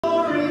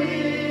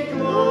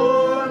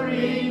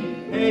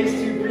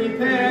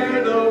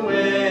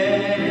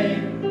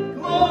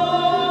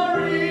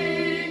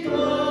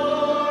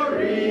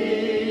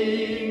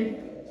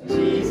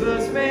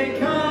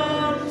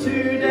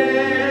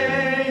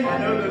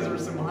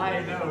those are some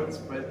high notes,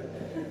 but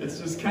it's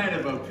just kind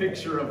of a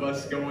picture of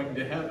us going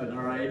to heaven,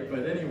 all right?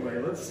 But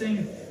anyway, let's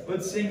sing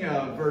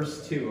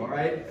verse 2, all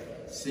right?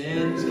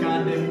 Sin's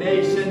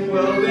condemnation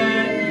will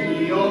then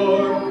be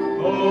o'er,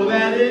 oh,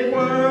 that it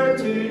were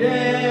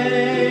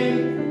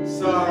today.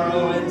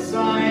 Sorrow and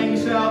sighing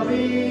shall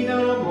be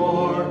no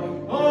more,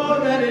 oh,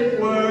 that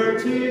it were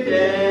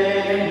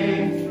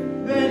today.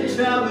 Then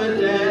shall the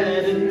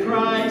dead in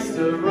Christ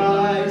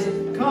arise,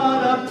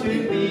 caught up to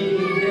meet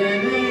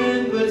Him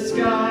in the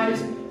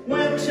skies.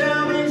 When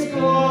shall His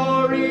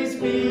glories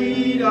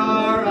meet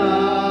our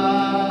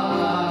eyes?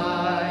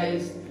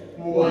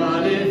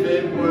 What if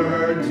it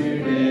were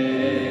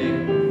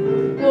today?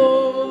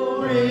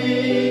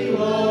 Glory,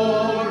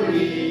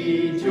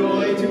 glory,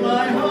 joy to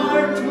my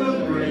heart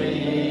will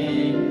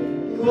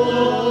bring.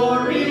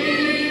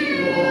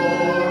 Glory,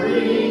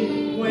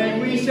 glory,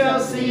 when we shall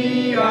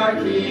see our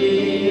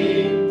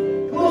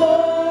King.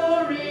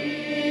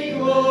 Glory,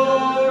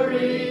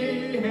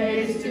 glory,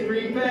 haste to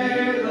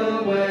prepare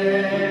the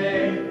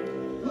way.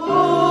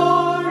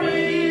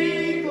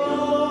 Glory,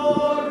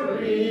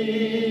 glory,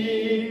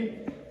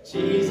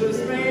 Jesus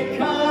may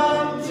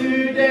come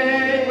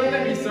today. Wouldn't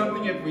that be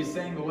something if we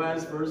sang the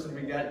last verse and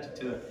we got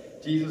to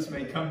Jesus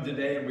may come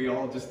today and we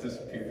all just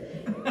disappeared?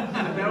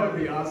 That would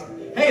be awesome.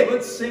 Hey,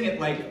 let's sing it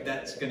like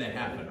that's going to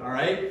happen, all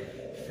right?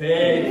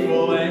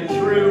 Faithful and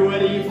true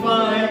would He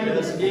find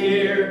us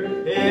near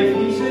if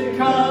He should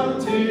come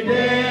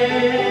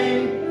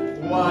today.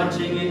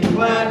 Watching in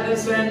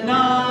gladness and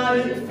not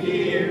in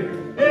fear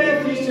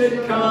if He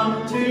should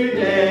come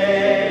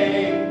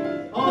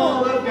today.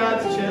 All of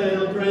God's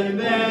children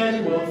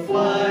then will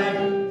fly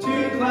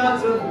to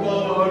clouds of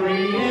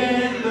glory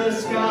in the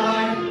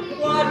sky.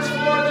 Watch,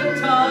 for the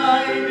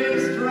time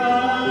is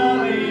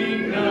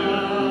drawing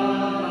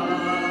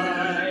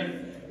nigh.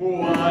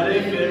 What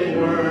if it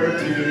were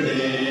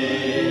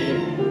today?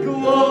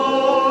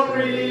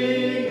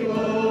 Glory,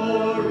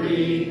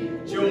 glory,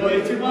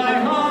 joy to my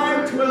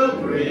heart will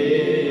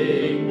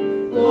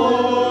bring.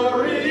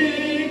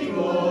 Glory,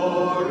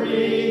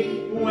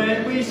 glory,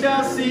 when we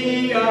shall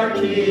see our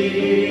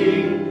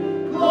King.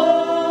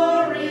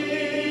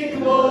 Glory,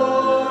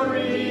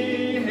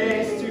 glory,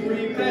 haste to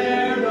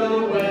prepare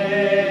the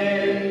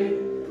way.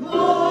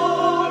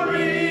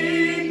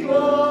 Glory,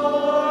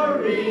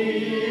 glory,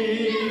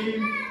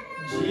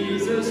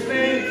 Jesus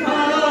may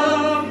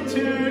come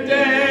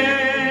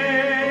today.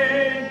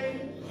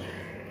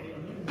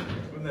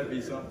 Wouldn't that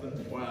be something?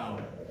 Wow.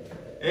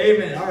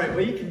 Amen. All right,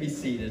 well, you can be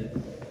seated.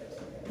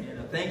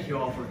 And thank you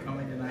all for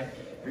coming tonight.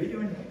 Are you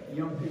doing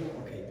young people?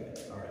 Okay, good.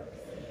 All right.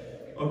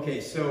 Okay,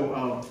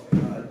 so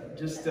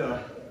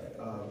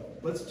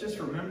let's just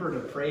remember to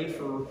pray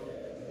for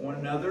one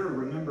another.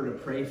 Remember to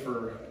pray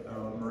for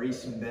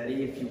Maurice and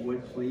Betty, if you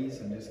would, please,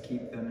 and just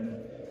keep them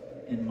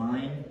in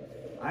mind.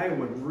 I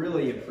would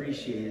really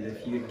appreciate it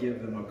if you'd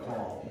give them a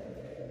call.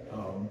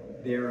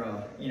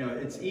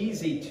 It's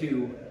easy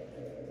to,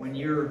 when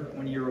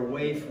you're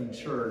away from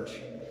church,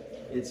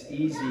 it's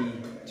easy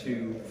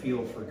to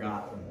feel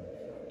forgotten.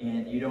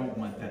 And you don't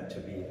want that to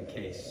be the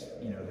case.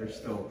 They're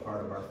still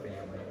part of our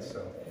family.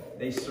 So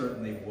they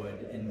certainly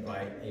would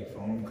invite a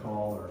phone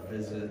call or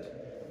visit,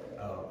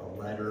 a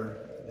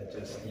letter that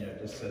just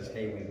says,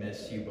 hey, we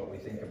miss you, but we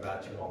think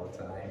about you all the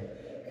time.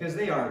 Because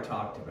they are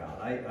talked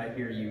about. I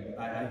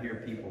hear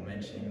people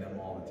mentioning them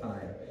all the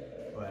time.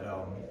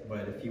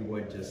 But if you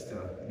would just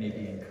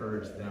maybe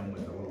encourage them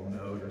with a little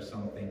note or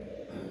something.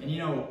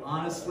 And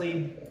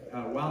honestly,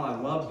 while I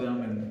love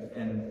them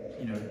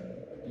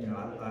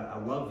I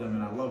love them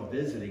and I love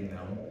visiting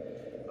them,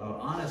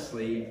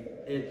 honestly,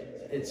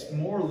 it's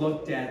more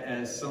looked at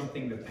as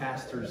something the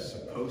pastor's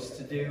supposed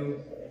to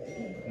do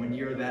when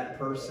you're that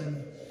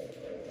person.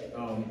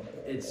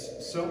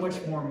 It's so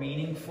much more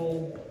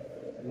meaningful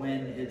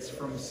when it's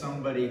from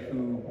somebody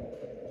who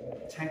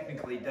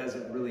technically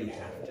doesn't really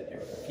have to do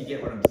it. If you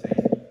get what I'm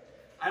saying.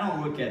 I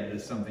don't look at it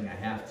as something I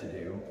have to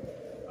do.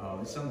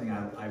 It's something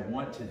I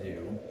want to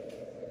do.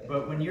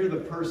 But when you're the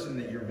person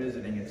that you're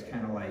visiting, it's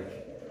kind of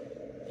like,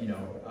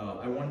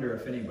 I wonder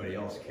if anybody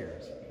else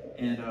cares.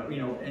 And,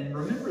 and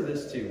remember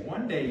this too.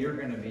 One day you're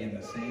going to be in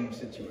the same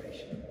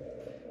situation.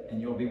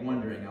 And you'll be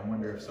wondering, I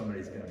wonder if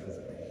somebody's going to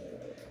visit me.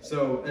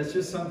 So that's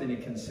just something to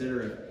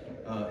consider.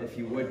 If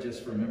you would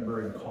just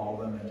remember and call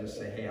them and just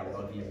say, hey, I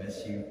love you,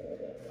 miss you.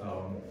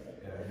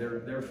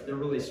 They're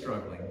really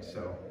struggling.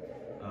 So,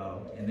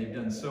 and they've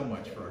done so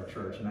much for our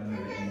church, and I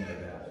know that you know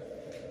that.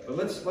 But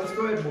let's go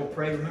ahead and we'll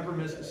pray.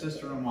 Remember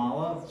Sister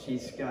Amala,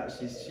 she's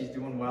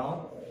doing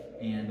well.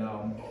 And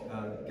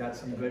got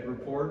some good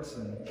reports,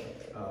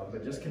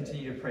 but just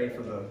continue to pray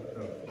for the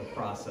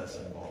process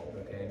involved,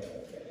 okay?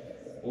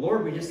 Well,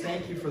 Lord, we just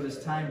thank you for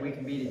this time we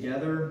can be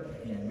together,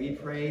 and we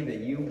pray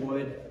that you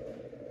would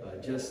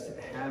just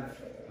have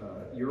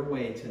your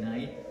way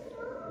tonight.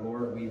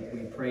 Lord,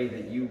 we pray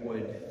that you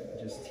would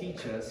just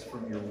teach us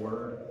from your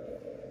word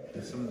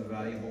and some of the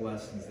valuable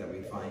lessons that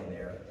we find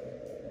there.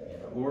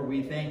 And, Lord,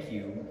 we thank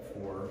you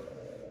for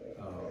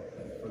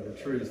the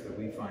truths that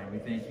we find. We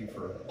thank you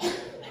for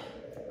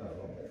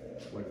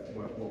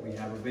what we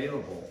have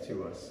available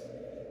to us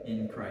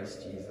in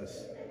Christ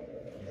Jesus.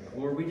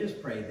 Lord, we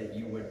just pray that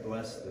you would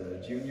bless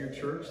the junior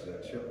church, the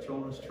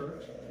children's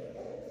church.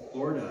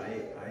 Lord,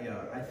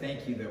 I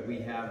thank you that we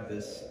have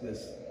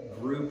this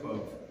group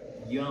of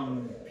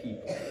young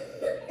people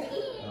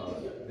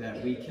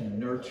that we can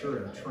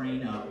nurture and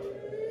train up.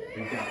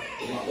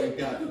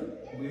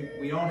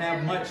 We don't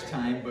have much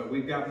time, but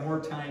we've got more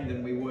time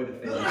than we would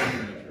if they were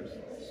teenagers.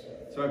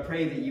 So I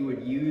pray that you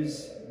would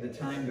use the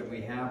time that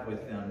we have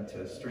with them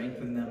to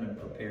strengthen them and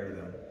prepare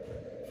them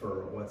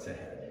for what's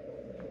ahead.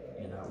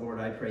 And Lord,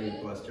 I pray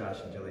you bless Josh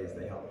and Julie as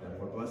they help them.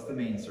 Lord, bless the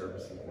main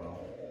service as well.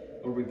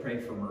 Lord, we pray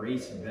for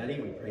Maurice and Betty.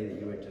 We pray that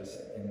you would just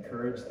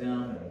encourage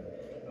them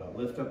and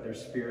lift up their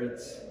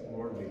spirits.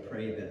 Lord, we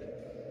pray that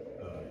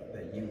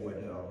you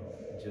would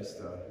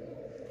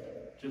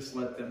just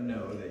let them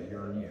know that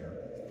you're near.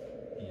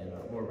 And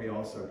Lord, we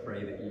also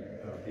pray that you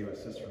be with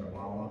Sister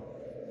Namala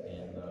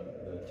and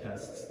the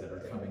tests that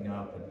are coming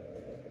up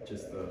and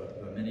just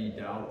the many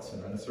doubts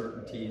and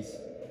uncertainties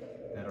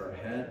that are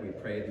ahead. We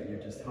pray that you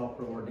just help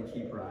her, Lord, to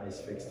keep her eyes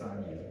fixed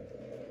on you.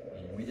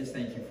 And we just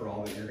thank you for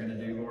all that you're going to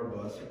do, Lord.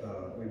 Bless.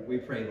 We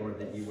pray, Lord,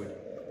 that you would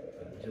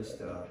just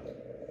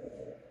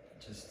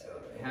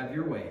have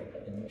your way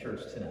in the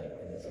church tonight.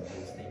 In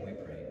Jesus' name we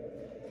pray.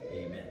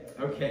 Amen.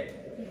 Okay,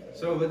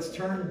 so let's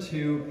turn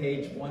to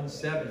page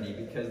 170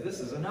 because this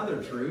is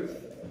another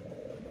truth.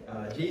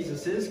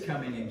 Jesus is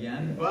coming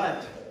again,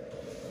 but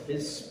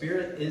his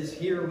Spirit is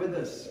here with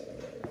us.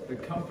 The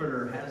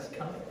Comforter has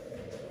come.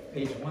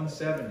 Page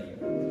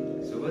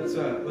 170. So let's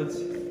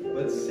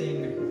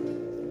sing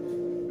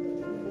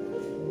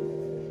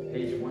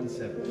page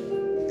 170.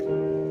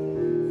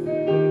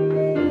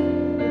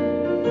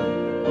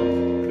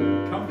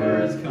 Comforter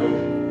has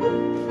come.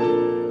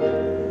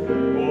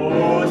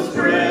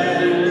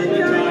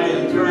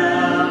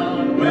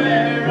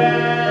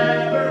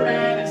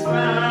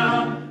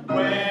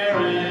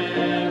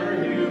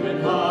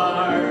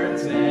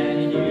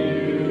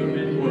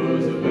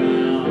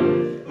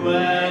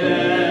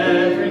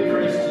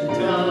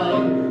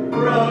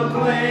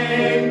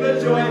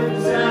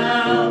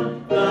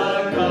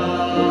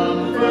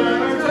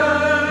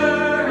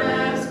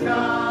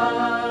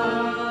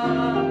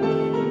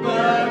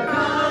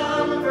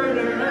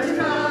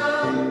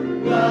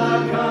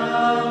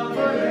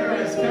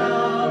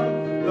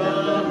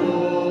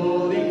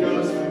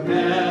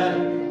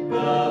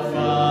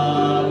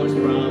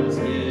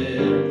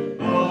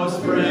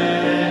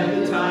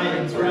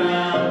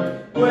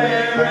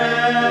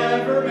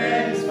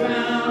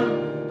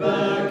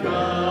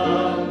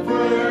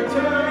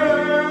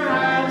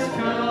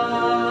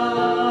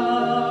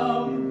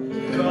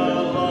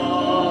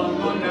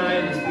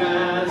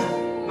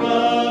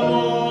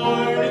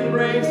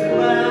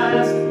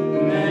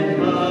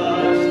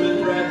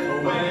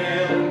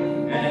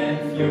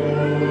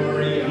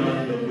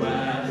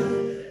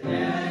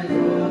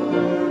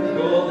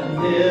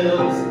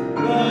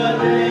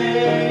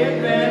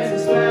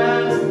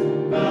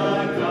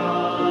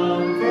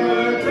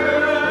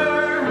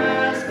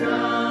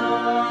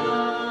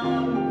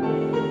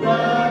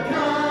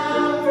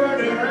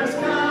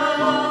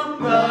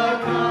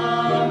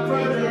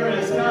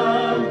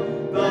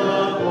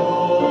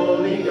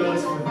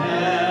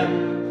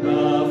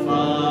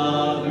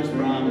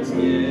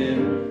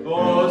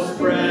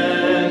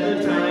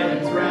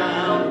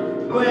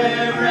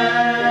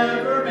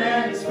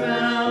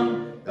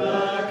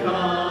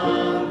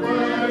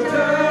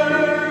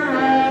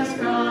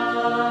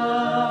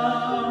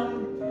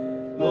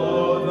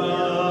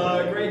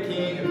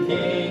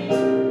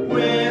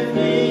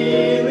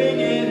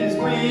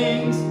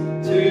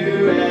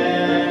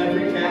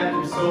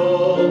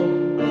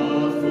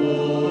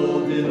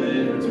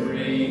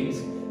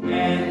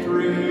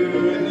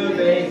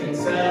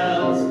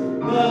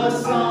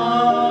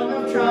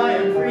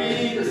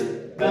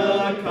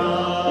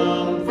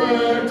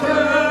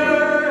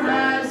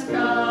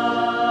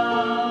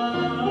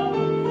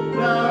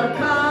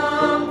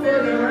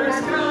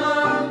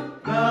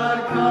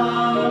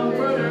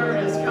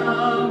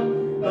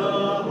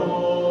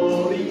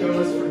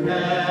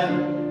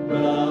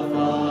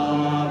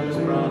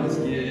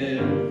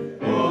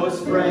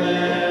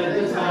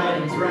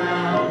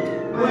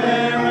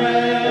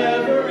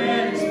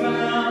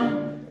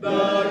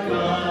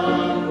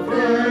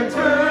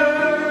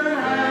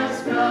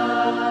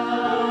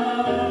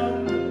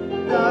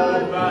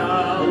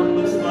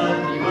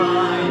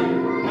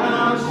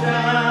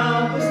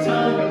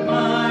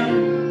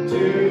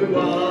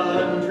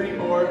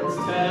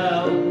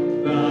 tell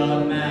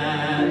the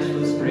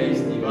matchless grace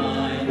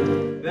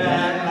divine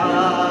that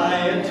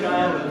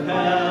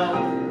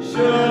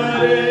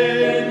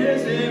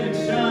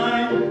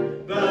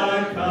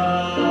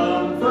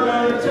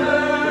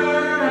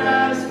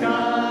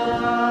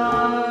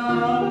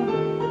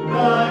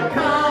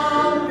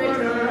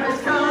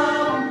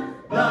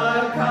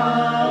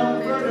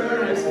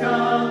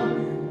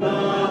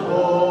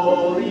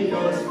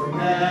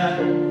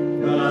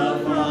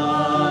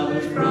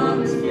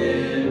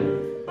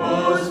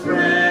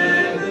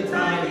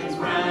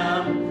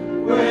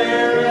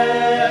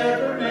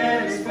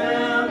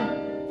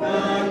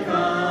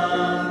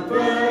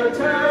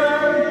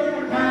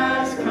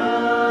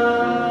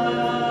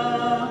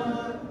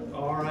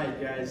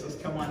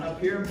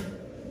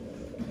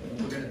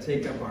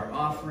take up our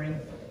offering.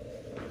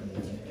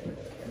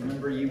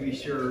 Remember, you be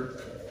sure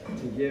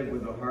to give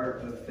with a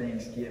heart of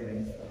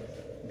thanksgiving.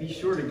 Be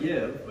sure to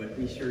give, but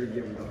be sure to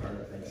give with a heart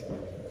of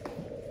thanksgiving.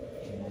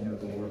 And I know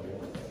the Lord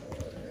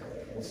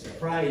will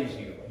surprise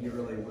you. He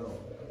really will.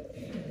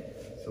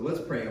 So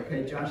let's pray.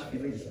 Okay, Josh, if you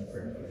lead us in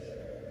prayer, please.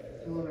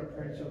 So Lord, I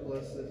pray so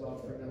bless this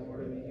offering, the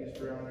Lord, to be used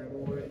for honor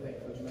and glory. Thank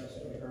you for the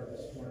message we heard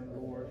this morning, the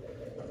Lord.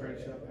 I pray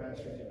so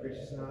Pastor as he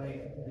preaches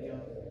tonight, the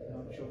young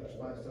children's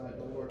class tonight,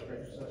 the Lord, I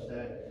pray for such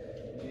that.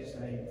 In Jesus'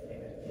 name,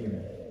 amen.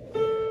 Amen.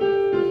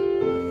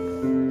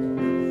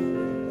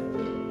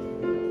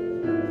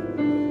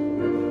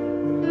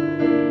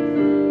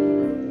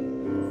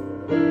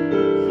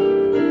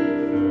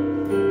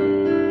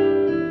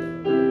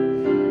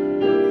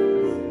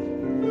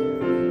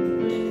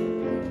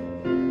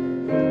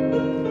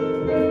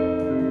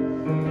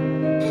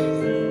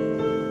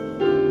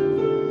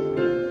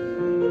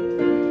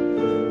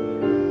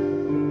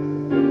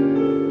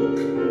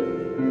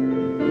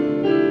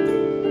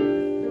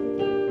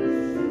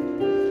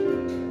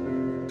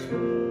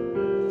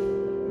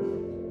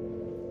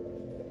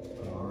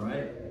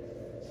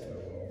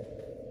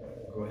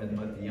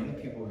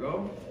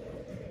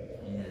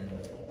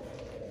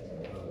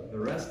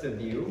 Of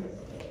you,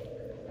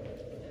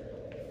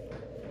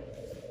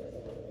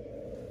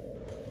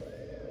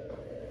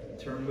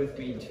 turn with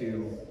me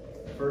to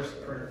 1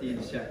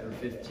 Corinthians chapter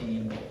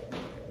 15.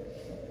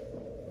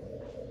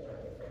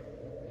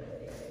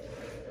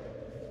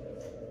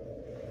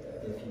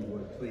 If you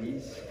would,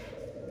 please.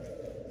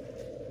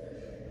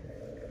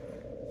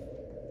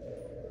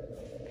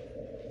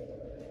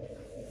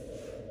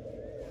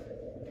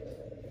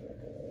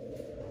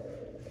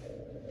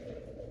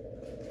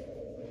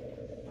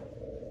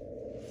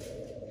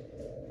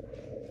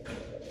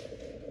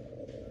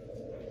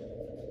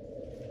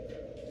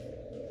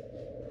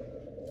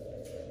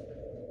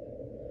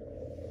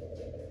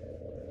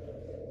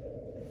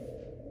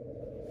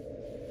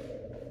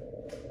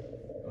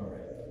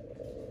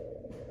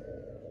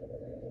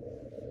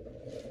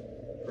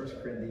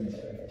 Corinthians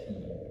 15.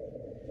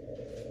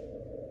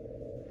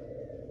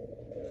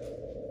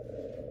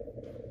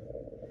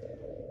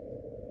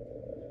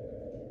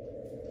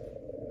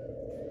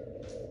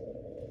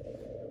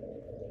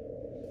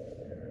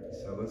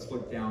 So let's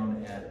look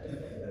down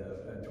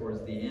at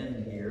towards the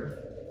end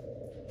here,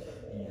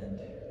 and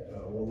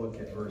we'll look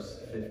at verse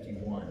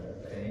 51,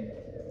 okay?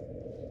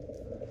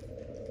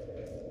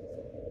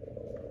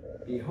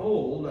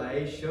 Behold,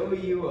 I show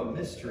you a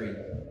mystery.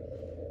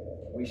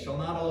 We shall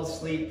not all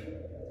sleep,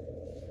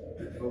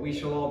 but we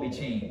shall all be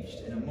changed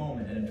in a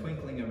moment, in a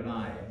twinkling of an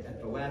eye, at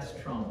the last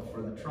trump.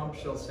 For the trump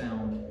shall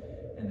sound,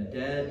 and the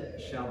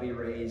dead shall be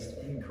raised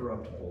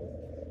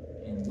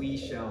incorruptible, and we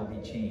shall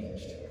be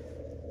changed.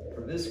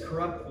 For this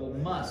corruptible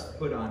must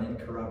put on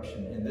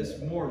incorruption, and this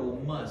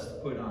mortal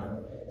must put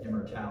on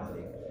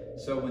immortality.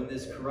 So when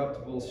this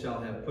corruptible shall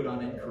have put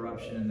on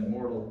incorruption, and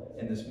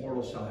this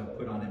mortal shall have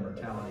put on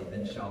immortality,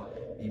 then shall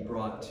be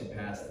brought to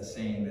pass the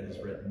saying that is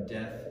written,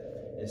 Death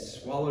is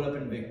swallowed up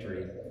in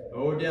victory.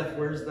 O death,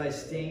 where's thy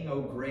sting?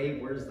 O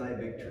grave, where's thy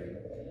victory?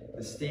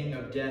 The sting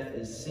of death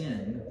is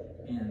sin,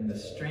 and the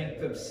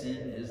strength of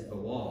sin is the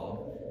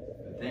law.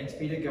 But thanks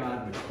be to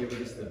God, which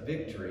giveth us the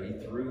victory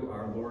through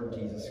our Lord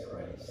Jesus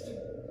Christ.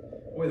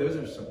 Boy, those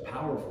are some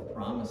powerful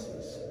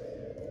promises.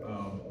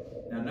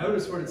 Now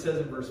notice what it says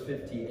in verse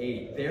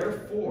 58.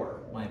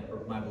 Therefore, my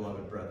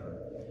beloved brethren,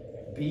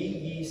 be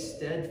ye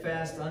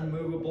steadfast,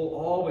 unmovable,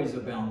 always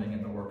abounding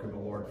in the work of the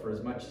Lord, for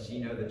as much as ye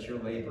know that your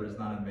labor is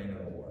not in vain in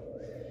the Lord.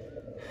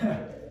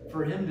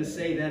 For him to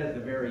say that at the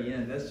very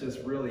end, that's just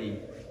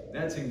really,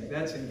 that's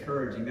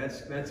encouraging.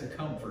 That's a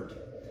comfort.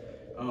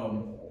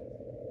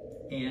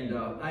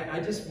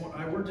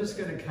 We're just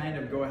going to kind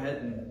of go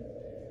ahead and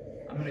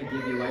I'm going to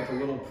give you like a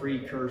little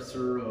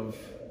precursor of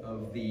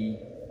the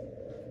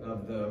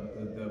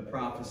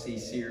prophecy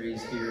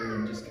series here,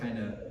 and just kind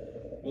of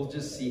we'll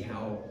just see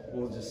how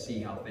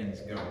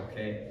things go.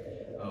 Okay.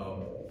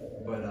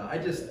 I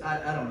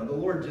don't know. The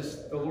Lord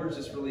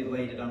just really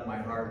laid it on my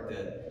heart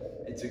that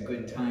it's a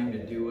good time to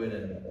do it,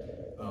 and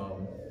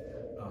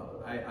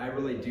I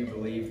really do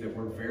believe that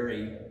we're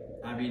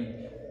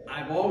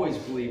I've always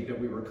believed that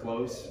we were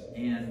close,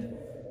 and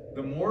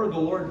the more the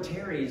Lord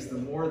tarries, the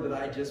more that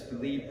I just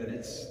believe that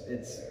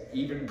it's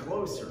even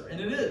closer, and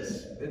it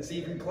is. It's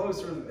even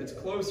closer. It's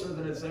closer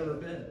than it's ever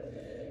been.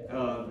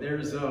 There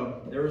was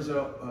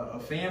a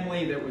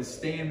family that was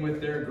staying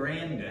with their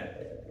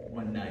granddad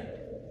one night.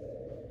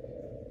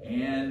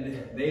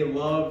 And they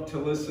loved to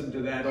listen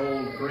to that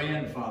old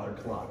grandfather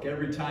clock.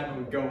 Every time it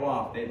would go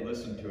off, they'd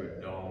listen to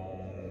it.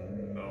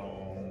 Dong,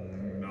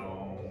 dong,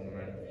 dong.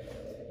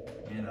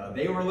 And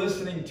they were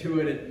listening to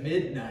it at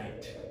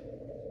midnight.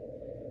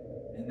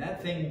 And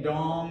that thing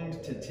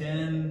donged to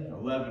 10,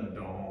 11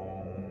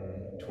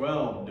 dong,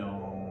 12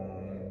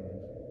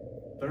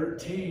 dong,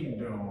 13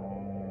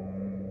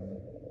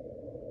 dong.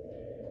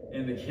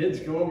 And the kids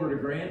go over to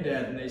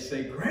Granddad and they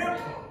say,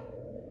 Grandpa,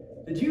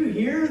 did you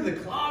hear the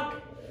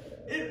clock?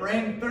 It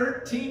rang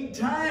 13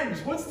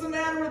 times. What's the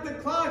matter with the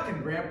clock?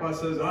 And Grandpa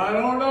says, I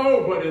don't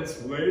know, but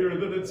it's later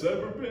than it's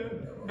ever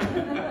been.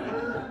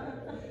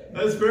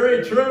 That's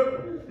very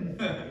true.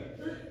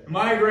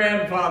 My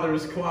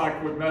grandfather's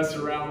clock would mess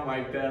around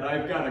like that.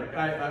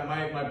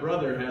 My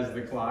brother has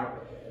the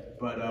clock,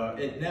 but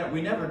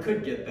we never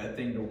could get that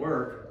thing to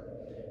work.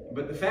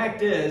 But the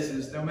fact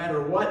is no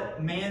matter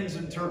what man's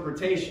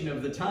interpretation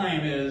of the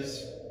time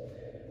is,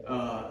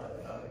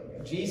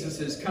 Jesus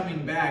is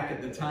coming back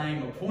at the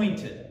time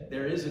appointed.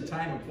 There is a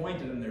time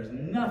appointed, and there's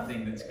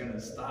nothing that's going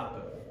to stop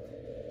him.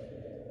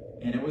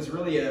 And it was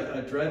really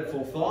a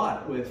dreadful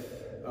thought with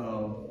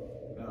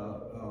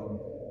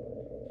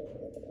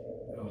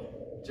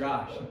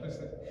Josh.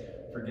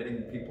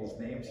 Forgetting people's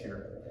names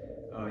here.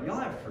 Y'all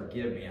have to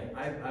forgive me.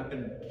 I've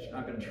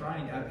been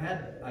trying. I've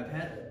had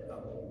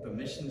the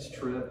missions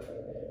trip,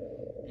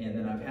 and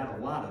then I've had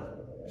a lot of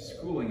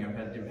schooling. I've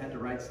had to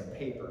write some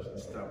papers and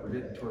stuff. We're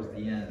getting towards the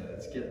end, and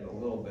it's getting a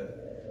little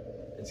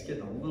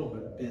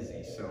bit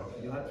busy. So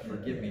you'll have to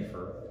forgive me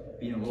for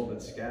being a little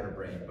bit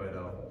scatterbrained.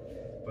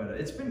 But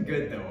it's been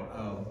good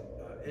though.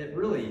 It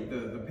really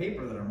the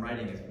paper that I'm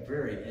writing is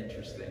very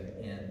interesting,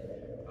 and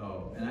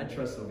I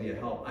trust it'll be a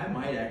help. I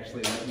might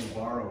actually let you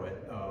borrow it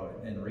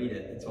and read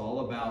it. It's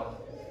all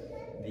about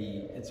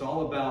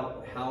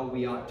how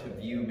we ought to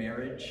view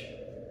marriage.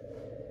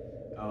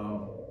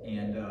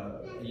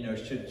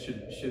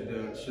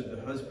 Should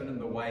the husband and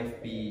the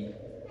wife be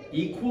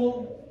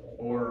equal,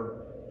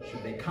 or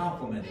should they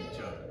complement each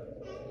other?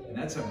 And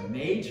that's a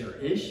major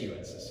issue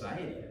in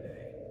society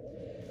today.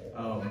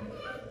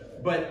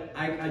 But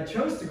I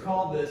chose to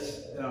call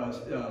this.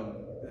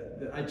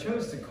 I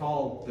chose to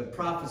call the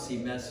prophecy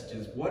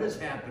messages "What is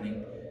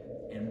happening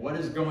and what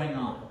is going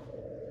on."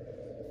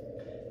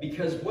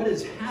 Because what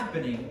is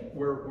happening,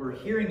 we're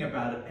hearing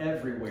about it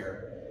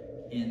everywhere,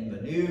 in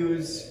the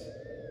news,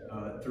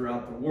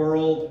 throughout the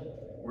world.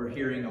 We're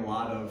hearing a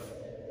lot of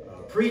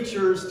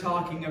preachers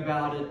talking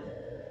about it.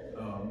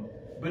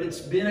 But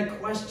it's been a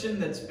question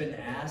that's been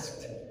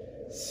asked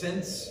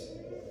since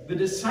the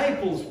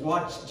disciples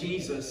watched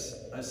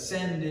Jesus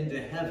ascend into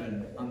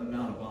heaven on the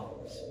Mount of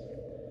Olives.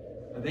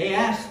 They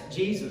asked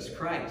Jesus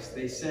Christ,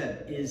 they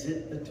said, is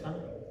it the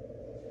time?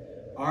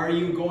 Are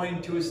you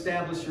going to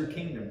establish your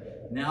kingdom?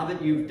 Now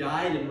that you've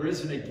died and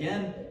risen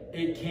again,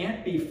 it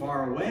can't be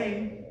far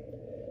away.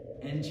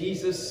 And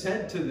Jesus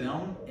said to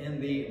them in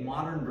the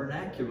modern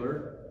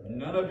vernacular,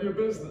 none of your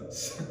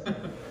business.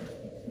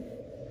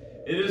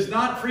 It is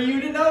not for you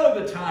to know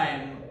the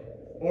time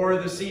or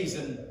the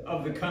season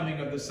of the coming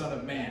of the Son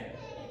of Man.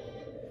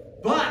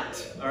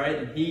 But, all right,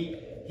 and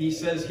he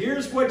says,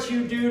 here's what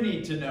you do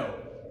need to know.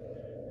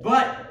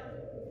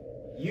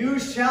 But you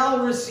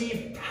shall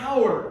receive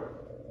power.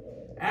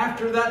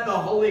 After that, the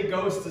Holy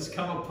Ghost has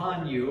come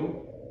upon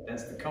you.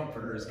 That's the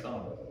Comforter has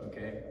come,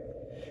 okay?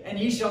 And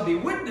ye shall be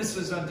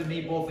witnesses unto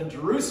me both in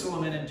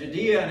Jerusalem and in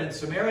Judea and in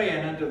Samaria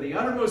and unto the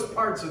uttermost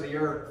parts of the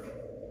earth.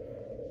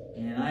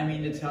 And I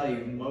mean to tell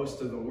you,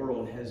 most of the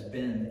world has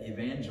been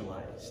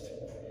evangelized.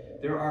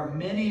 There are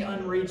many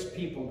unreached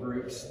people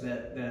groups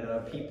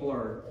that people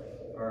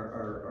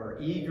are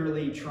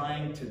eagerly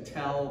trying to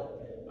tell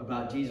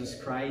about Jesus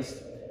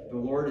Christ. The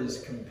Lord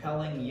is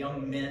compelling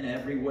young men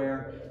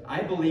everywhere.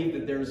 I believe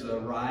that there's a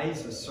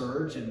rise, a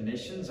surge in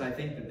missions. I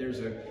think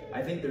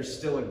there's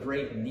still a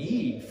great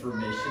need for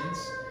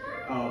missions.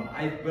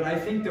 But I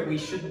think that we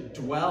shouldn't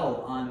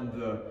dwell on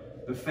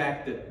the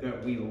fact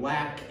that we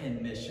lack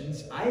in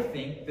missions. I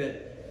think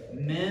that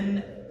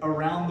men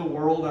around the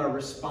world are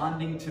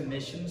responding to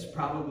missions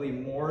probably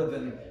more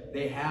than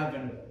they have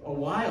in a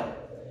while.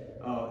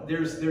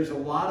 There's a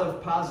lot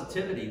of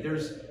positivity.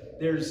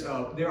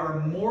 There are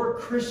more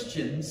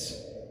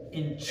Christians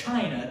in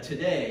China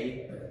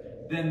today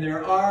than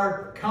there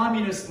are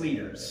communist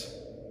leaders.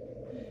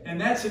 And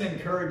that's an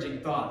encouraging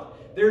thought.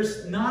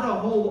 There's not a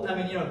whole,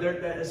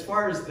 as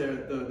far as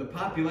the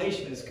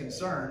population is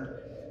concerned,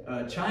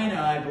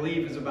 China, I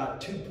believe, is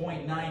about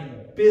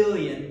 2.9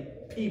 billion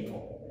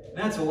people.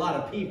 That's a lot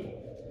of people.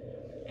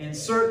 And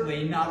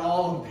certainly not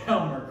all of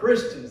them are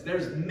Christians.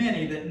 There's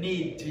many that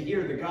need to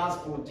hear the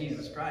gospel of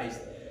Jesus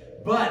Christ.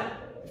 But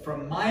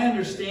from my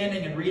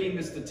understanding and reading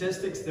the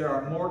statistics, there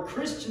are more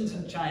Christians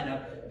in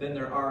China than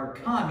there are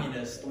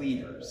communist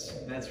leaders.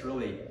 That's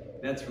really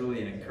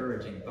an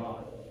encouraging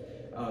thought.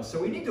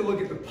 So we need to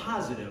look at the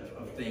positive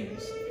of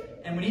things.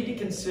 And we need to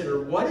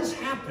consider what is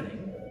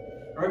happening.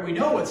 All right, we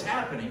know what's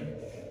happening,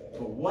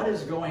 but what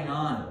is going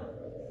on?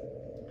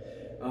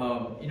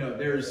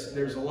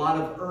 There's a lot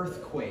of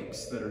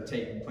earthquakes that are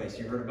taking place.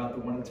 You heard about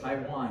the one in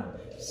Taiwan,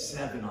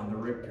 7 on the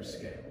Richter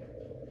scale.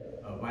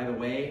 By the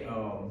way,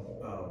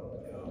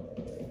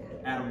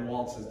 Adam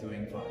Waltz is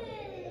doing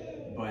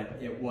fine, but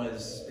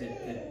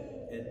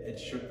it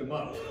shook them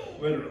up,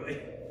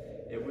 literally.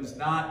 It was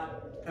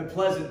not a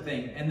pleasant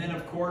thing. And then,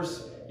 of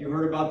course, you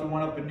heard about the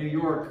one up in New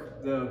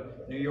York, the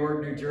New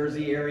York, New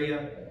Jersey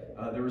area.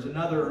 There was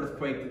another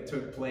earthquake that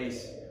took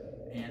place,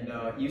 and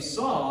you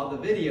saw the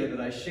video that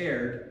I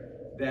shared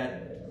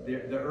that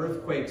the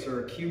earthquakes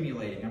are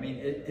accumulating. I mean,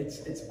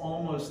 it's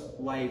almost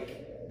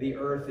like the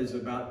earth is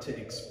about to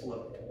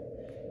explode.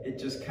 It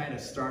just kind of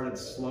started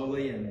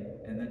slowly and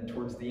then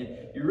towards the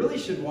end. You really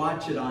should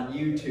watch it on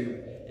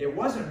YouTube. It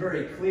wasn't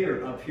very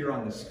clear up here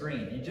on the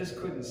screen. You just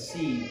couldn't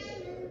see.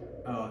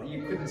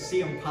 You couldn't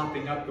see them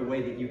popping up the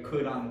way that you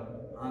could on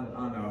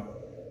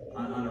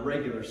a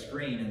regular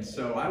screen. And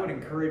so I would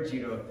encourage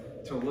you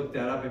to look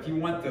that up. If you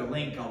want the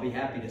link, I'll be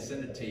happy to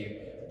send it to you.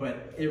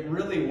 But it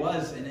really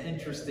was an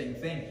interesting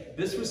thing.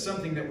 This was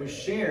something that was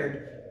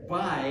shared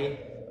by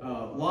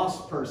a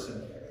lost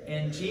person.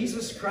 And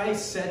Jesus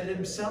Christ said it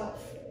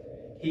himself.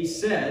 He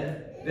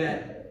said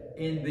that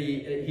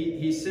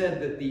he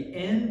said that the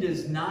end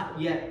is not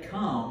yet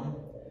come,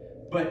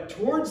 but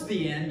towards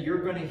the end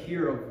you're going to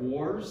hear of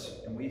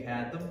wars, and we've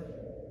had them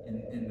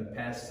in the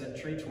past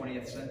century,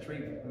 20th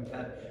century. We've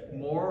had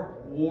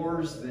more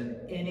wars than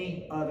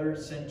any other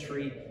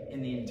century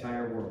in the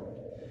entire world.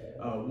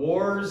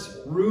 Wars,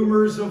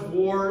 rumors of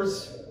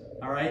wars,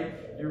 all right?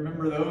 You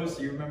remember those?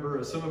 You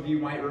remember, some of you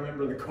might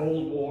remember the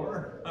Cold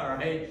War, all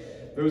right?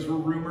 Those were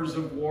rumors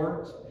of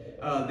wars.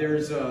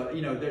 There's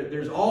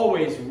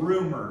always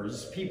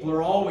rumors. People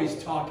are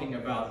always talking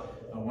about,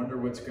 I wonder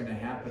what's going to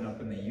happen up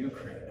in the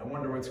Ukraine. I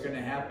wonder what's going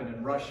to happen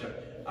in Russia.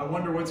 I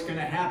wonder what's going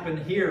to happen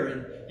here.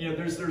 And,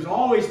 there's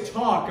always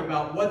talk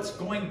about what's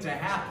going to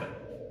happen.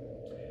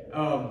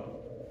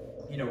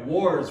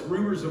 Wars,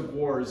 rumors of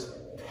wars,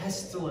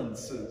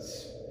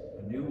 pestilences,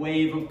 a new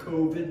wave of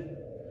COVID,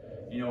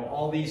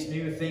 all these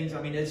new things.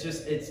 I mean, it's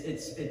just,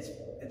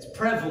 it's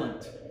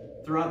prevalent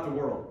throughout the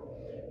world.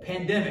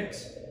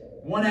 Pandemics,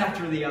 one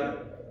after the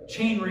other.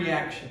 Chain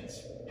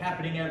reactions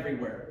happening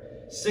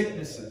everywhere.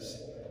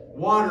 Sicknesses.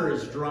 Water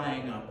is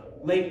drying up.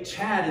 Lake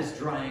Chad is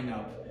drying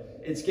up.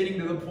 It's getting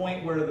to the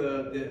point where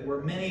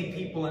where many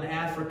people in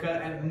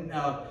Africa, and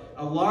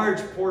a large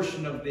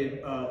portion of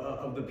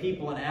the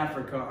people in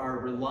Africa are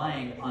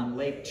relying on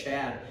Lake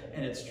Chad,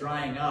 and it's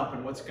drying up.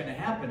 And what's going to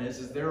happen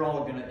is they're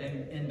all going to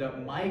end up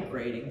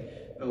migrating.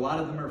 A lot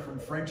of them are from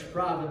French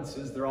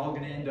provinces. They're all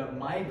going to end up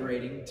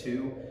migrating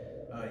to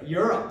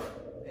Europe,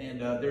 and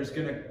there's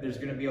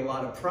going to be a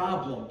lot of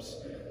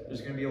problems.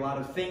 There's going to be a lot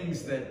of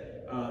things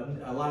that,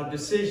 a lot of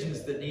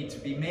decisions that need to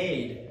be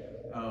made.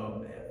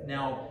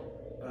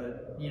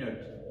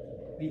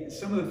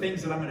 Some of the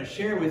things that I'm going to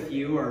share with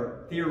you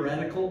are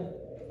theoretical.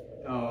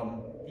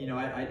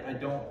 I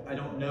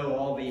don't know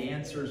all the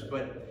answers,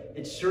 but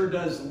it sure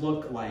does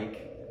look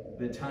like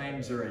the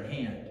times are at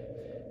hand.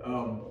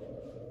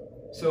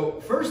 So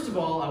first of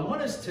all, I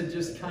want us to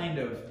just kind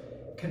of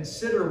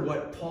consider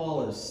what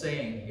Paul is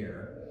saying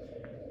here.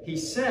 He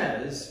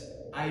says,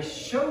 I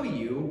show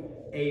you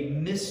a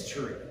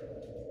mystery.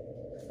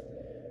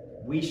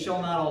 We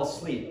shall not all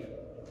sleep,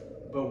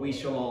 but we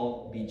shall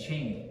all be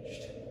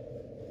changed.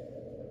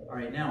 All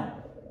right,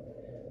 now,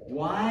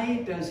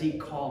 why does he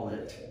call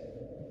it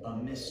a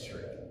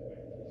mystery?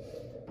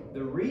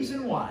 The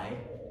reason why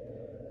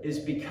is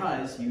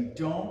because you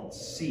don't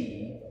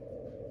see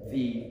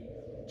the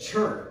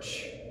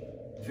church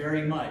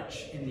very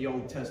much in the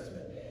Old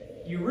Testament.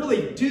 You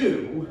really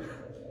do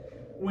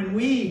when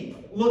we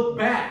look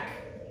back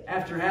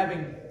after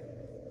having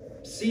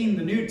seen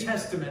the New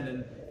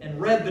Testament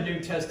and read the New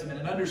Testament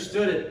and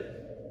understood it.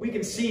 We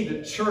can see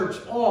the church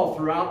all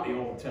throughout the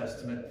Old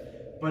Testament.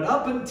 But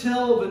up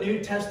until the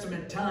New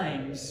Testament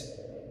times,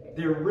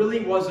 there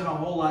really wasn't a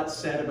whole lot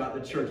said about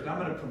the church. And I'm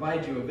going to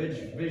provide you a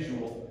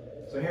visual.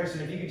 So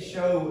Harrison, if you could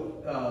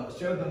show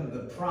them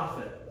the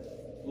prophet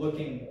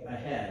looking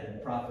ahead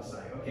and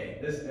prophesying. Okay,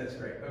 that's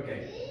great.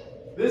 Okay.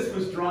 This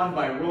was drawn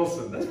by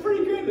Wilson. That's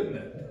pretty good, isn't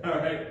it? All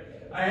right.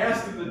 I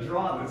asked him to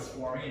draw this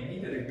for me, and he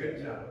did a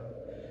good job.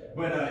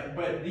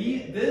 But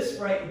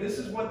this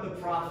is what the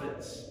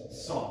prophets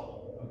saw.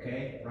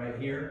 Okay, right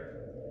here.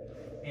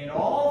 And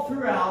all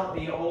throughout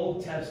the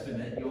Old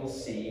Testament, you'll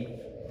see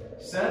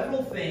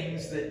several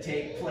things that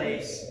take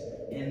place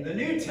in the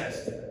New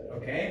Testament.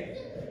 Okay,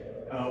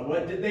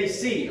 what did they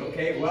see?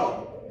 Okay,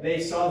 well, they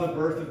saw the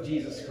birth of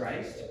Jesus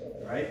Christ.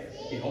 Right?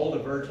 Behold, a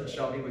virgin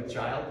shall be with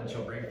child and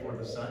shall bring forth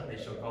a son. They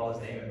shall call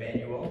his name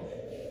Emmanuel.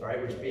 All right,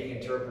 which being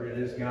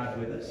interpreted as God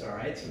with us. All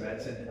right, so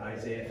that's in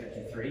Isaiah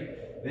 53.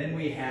 Then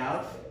we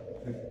have,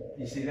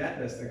 you see that?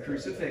 That's the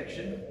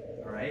crucifixion.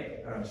 All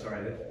right, I'm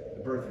sorry,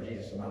 the birth of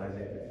Jesus is not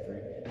Isaiah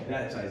 53.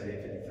 That's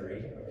Isaiah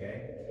 53.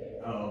 Okay,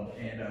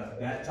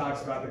 that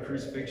talks about the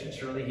crucifixion.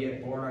 Surely he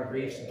had borne our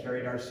griefs and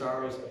carried our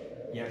sorrows.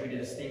 Yet we did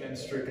esteem him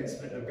stricken,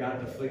 smitten of God,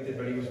 and afflicted.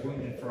 But he was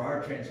wounded for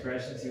our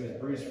transgressions; he was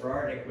bruised for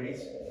our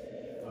iniquities.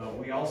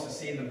 We also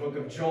see in the book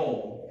of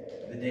Joel,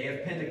 the day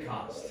of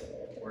Pentecost,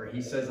 where he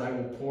says, I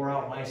will pour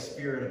out my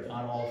spirit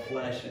upon all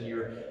flesh, and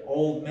your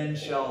old men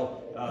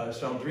shall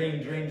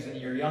dream dreams, and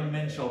your young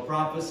men shall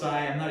prophesy.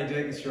 I'm not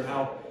exactly sure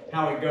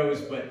how it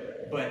goes,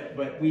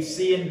 but we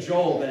see in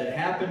Joel that it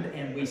happened,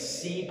 and we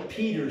see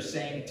Peter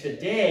saying,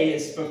 today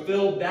is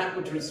fulfilled that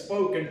which was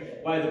spoken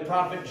by the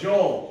prophet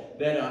Joel,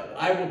 that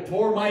I will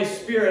pour my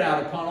spirit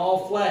out upon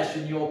all flesh,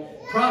 and you'll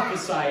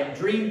prophesy and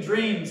dream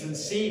dreams and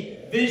see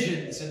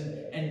visions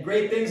and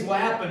great things will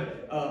happen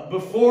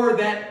before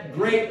that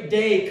great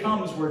day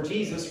comes where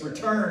Jesus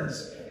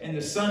returns and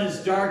the sun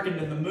is darkened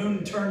and the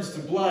moon turns to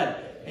blood.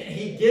 And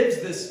he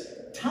gives this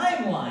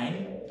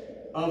timeline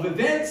of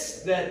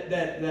events that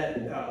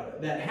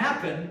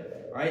happen.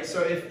 Right?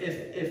 So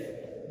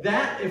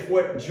if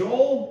what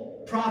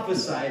Joel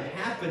prophesied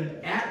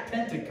happened at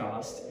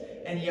Pentecost,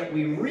 and yet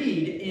we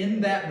read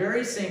in that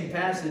very same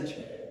passage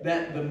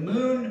that the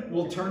moon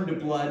will turn to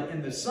blood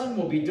and the sun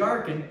will be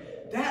darkened,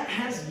 that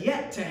has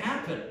yet to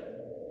happen.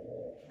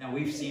 Now,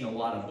 we've seen a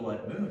lot of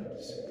blood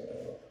moons.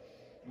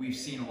 We've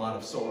seen a lot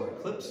of solar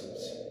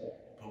eclipses,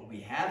 but we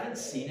haven't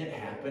seen it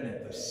happen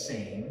at the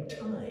same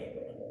time.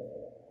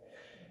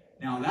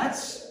 Now,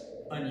 that's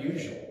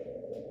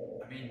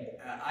unusual. I mean,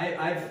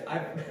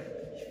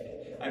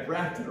 I've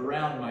wrapped it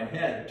around my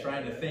head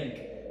trying to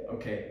think,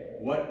 okay,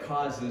 what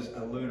causes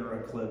a lunar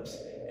eclipse?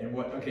 And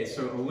what, okay,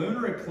 so a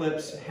lunar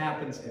eclipse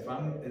happens, if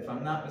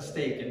I'm not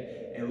mistaken,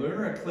 a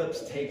lunar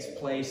eclipse takes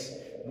place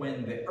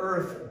when the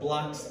earth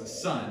blocks the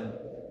sun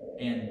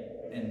and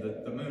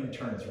the moon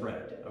turns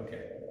red.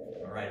 Okay.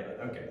 All right.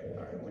 Okay.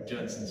 All right. Well,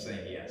 Judson's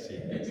saying yes. He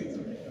thinks it's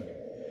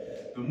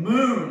okay. The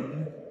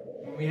moon,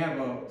 when we have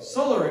a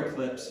solar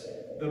eclipse,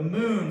 the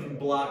moon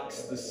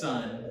blocks the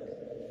sun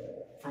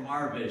from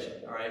our vision.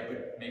 All right.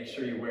 But make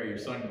sure you wear your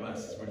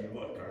sunglasses when you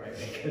look. All right,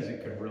 because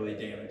it could really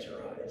damage your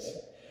eyes.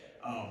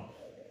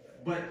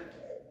 But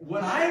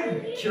what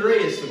I'm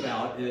curious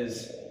about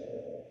is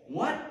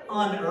what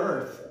on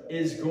earth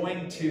is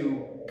going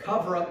to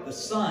cover up the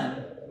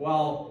sun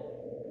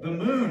while the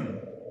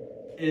moon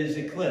is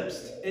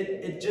eclipsed?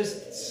 It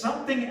just,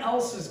 something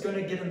else is going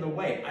to get in the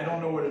way. I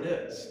don't know what it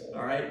is,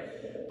 all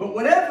right? But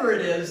whatever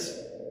it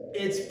is,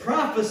 it's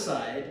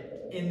prophesied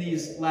in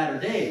these latter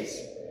days.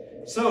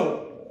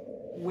 So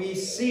we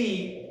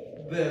see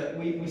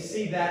we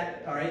see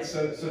that, all right?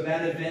 So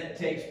that event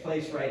takes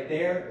place right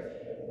there.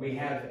 We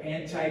have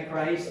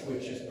Antichrist,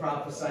 which is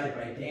prophesied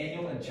by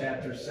Daniel in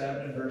chapter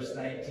 7, verse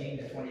 19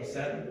 to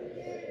 27.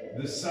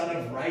 The Son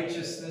of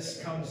Righteousness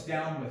comes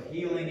down with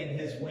healing in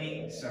his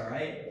wings, all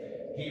right?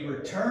 He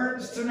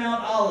returns to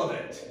Mount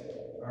Olivet,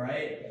 all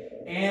right?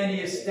 And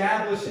he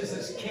establishes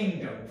his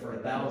kingdom for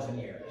 1,000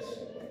 years,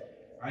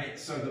 all right?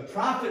 So the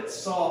prophets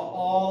saw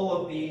all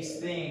of these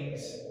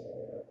things.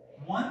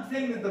 One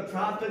thing that the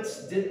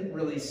prophets didn't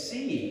really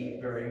see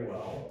very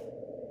well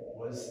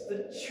was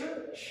the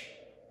church.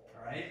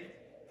 Right?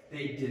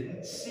 They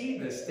didn't see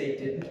this. They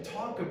didn't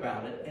talk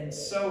about it. And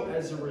so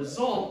as a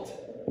result,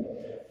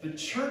 the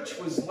church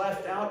was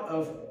left out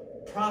of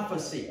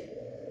prophecy,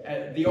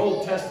 the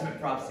Old Testament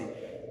prophecy.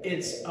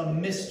 It's a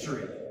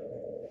mystery.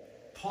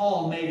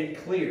 Paul made it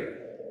clear.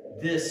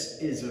 This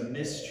is a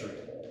mystery.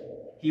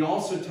 He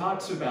also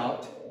talks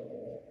about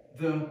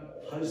the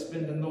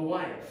husband and the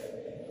wife.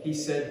 He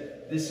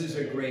said, this is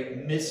a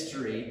great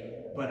mystery,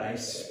 but I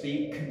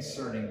speak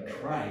concerning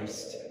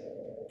Christ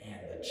and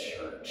the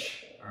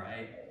church. All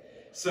right.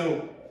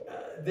 So,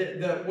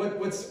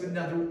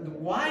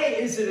 why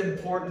is it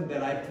important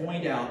that I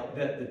point out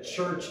that the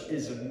church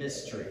is a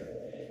mystery?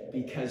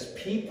 Because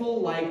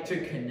people like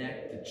to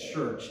connect the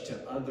church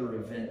to other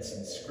events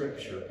in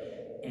Scripture,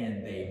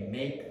 and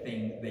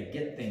they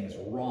get things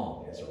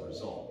wrong as a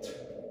result.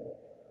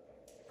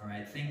 All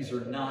right. Things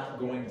are not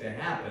going to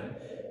happen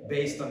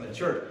based on the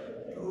church.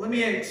 Let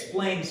me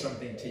explain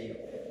something to you.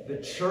 The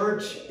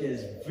church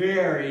is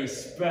very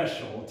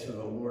special to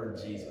the Lord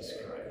Jesus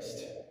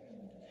Christ.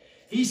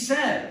 He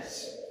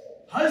says,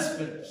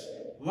 husbands,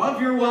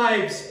 love your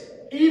wives,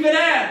 even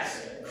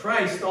as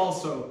Christ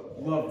also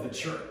loved the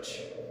church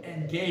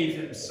and gave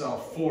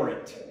himself for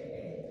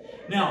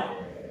it. Now,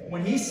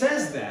 when he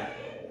says that,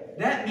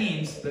 that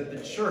means that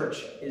the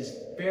church is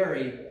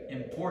very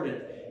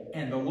important,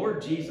 and the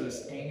Lord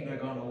Jesus ain't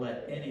going to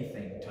let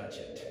anything touch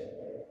it.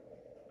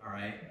 All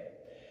right?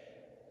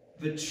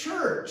 The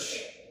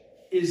church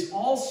is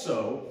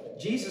also,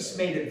 Jesus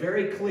made it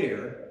very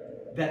clear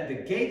that the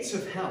gates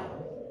of hell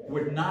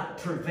would not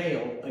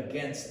prevail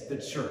against the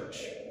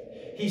church.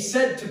 He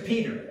said to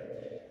Peter,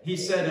 he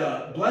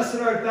said, blessed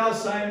art thou,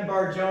 Simon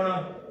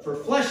Bar-Jonah, for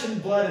flesh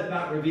and blood hath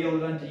not revealed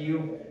it unto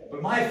you,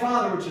 but my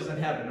Father which is in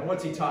heaven. Now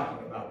what's he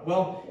talking about?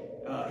 Well,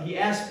 he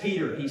asked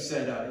Peter, he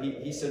said,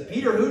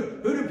 Peter,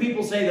 who do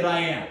people say that I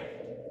am?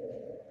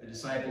 The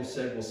disciples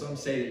said, well, some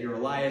say that you're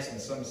Elias,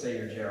 and some say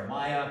you're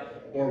Jeremiah,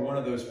 or one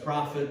of those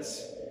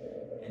prophets.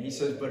 And he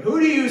says, but who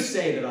do you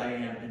say that I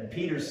am? And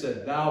Peter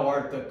said, thou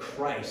art the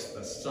Christ,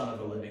 the Son of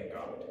the living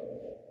God.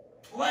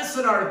 Blessed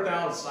art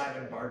thou,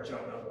 Simon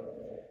Bar-Jonah.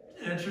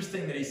 Isn't it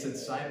interesting that he said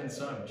Simon,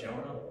 son of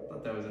Jonah? I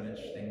thought that was an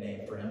interesting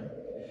name for him.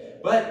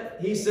 But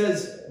he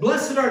says,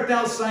 blessed art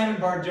thou,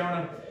 Simon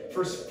Bar-Jonah,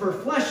 for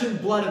flesh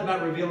and blood hath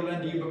not revealed it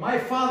unto you, but my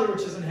Father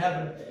which is in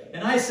heaven.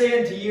 And I say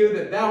unto you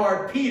that thou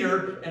art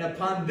Peter, and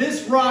upon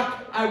this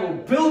rock I will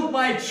build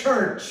my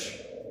church.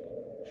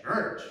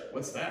 Church?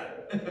 What's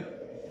that?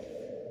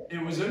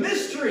 It was a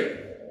mystery.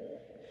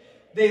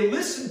 They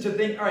listened to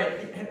things. All right,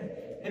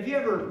 have you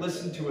ever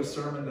listened to a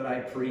sermon that I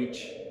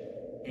preach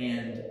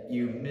and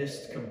you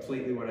missed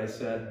completely what I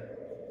said?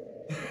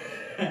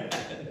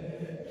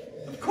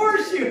 Of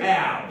course you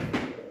have.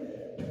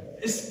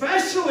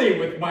 Especially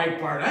with Mike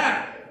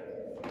Barnett.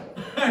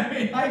 I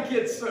mean, I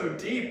get so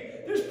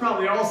deep. There's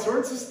probably all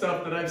sorts of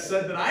stuff that I've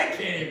said that I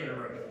can't even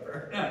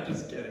remember. No, I'm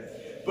just kidding.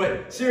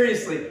 But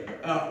seriously,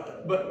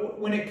 but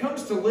when it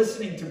comes to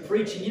listening to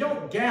preaching, you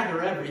don't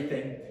gather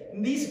everything.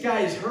 And these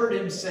guys heard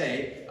him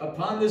say,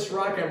 upon this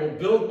rock I will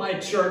build my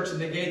church, and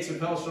the gates of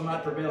hell shall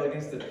not prevail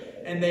against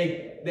it. And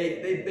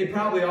they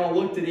probably all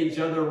looked at each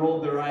other,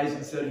 rolled their eyes,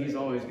 and said, he's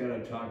always got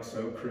to talk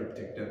so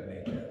cryptic, doesn't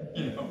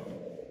he? You know.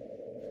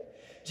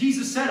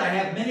 Jesus said, I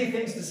have many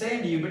things to say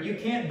unto you, but you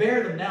can't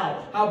bear them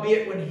now.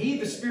 Howbeit, when he,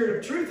 the Spirit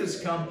of truth, is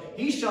come,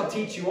 he shall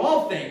teach you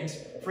all things,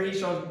 for he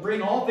shall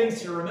bring all things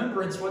to your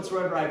remembrance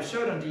whatsoever I have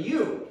showed unto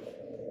you.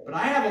 But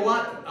I have a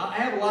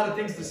lot of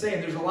things to say,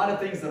 and there's a lot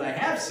of things that I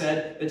have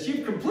said that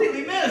you've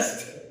completely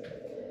missed.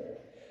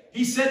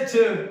 He said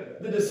to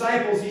the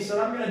disciples, he said,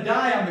 I'm going to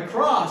die on the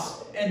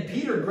cross. And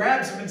Peter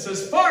grabs him and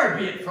says, far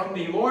be it from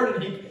thee, Lord.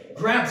 And he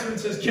grabs him and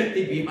says, get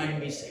thee behind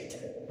me, Satan.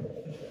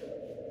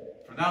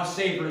 For thou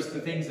savorest the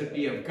things that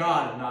be of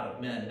God and not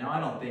of men. Now,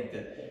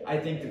 I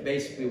think that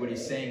basically what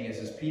he's saying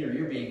is Peter,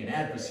 you're being an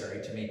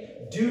adversary to me.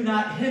 Do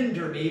not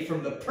hinder me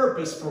from the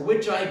purpose for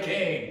which I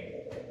came.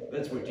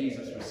 That's what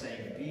Jesus was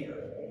saying to Peter.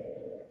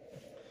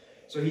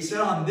 So he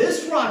said, on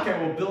this rock I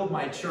will build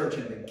my church,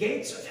 and the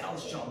gates of hell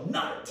shall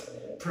not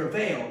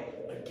prevail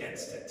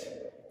against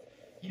it.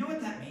 You know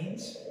what that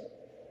means?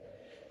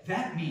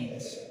 That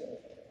means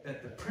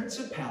that the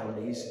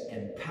principalities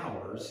and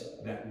powers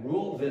that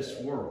rule this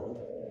world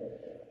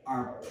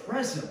are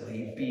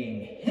presently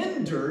being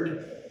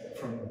hindered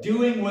from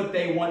doing what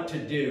they want to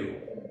do.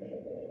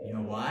 You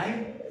know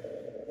why?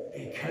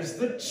 Because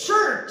the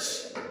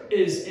church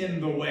is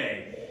in the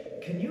way.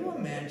 Can you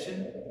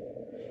imagine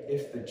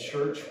if the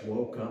church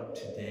woke up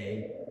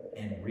today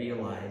and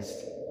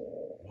realized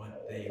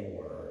what they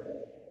were?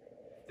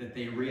 That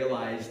they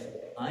realized,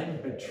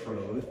 I'm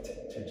betrothed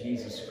to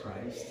Jesus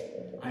Christ.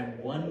 I'm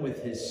one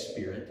with his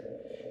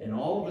Spirit. And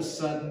all of a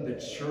sudden,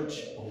 the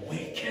church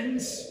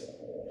awakens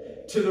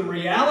to the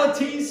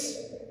realities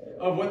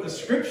of what the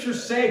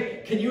Scriptures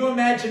say. Can you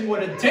imagine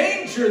what a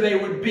danger they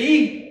would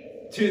be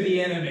to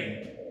the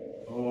enemy?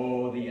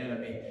 Oh, the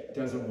enemy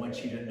doesn't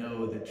want you to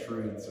know the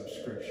truths of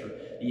Scripture.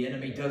 The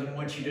enemy doesn't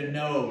want you to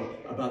know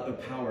about the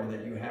power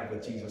that you have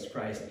with Jesus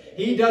Christ.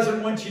 He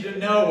doesn't want you to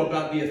know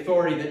about the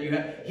authority that you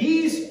have.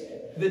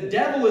 The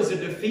devil is a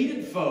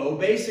defeated foe.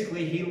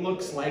 Basically, he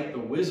looks like the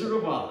Wizard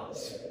of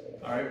Oz.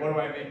 All right, what do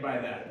I mean by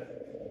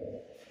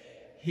that?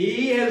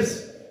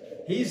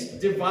 He's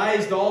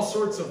devised all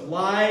sorts of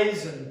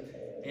lies and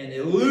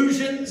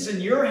illusions in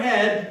your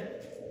head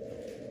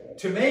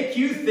to make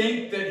you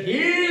think that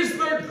he's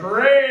the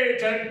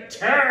great and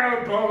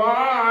terrible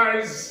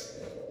Oz.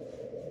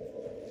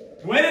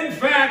 When in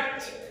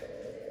fact,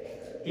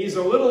 he's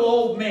a little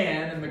old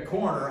man in the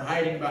corner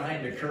hiding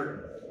behind a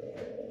curtain.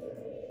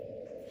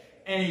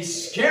 And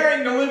he's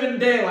scaring the living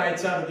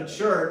daylights out of the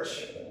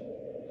church.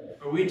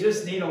 But we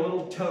just need a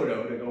little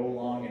Toto to go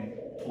along and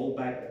pull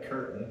back the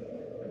curtain.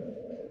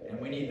 And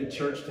we need the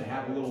church to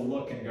have a little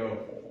look and go,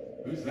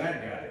 who's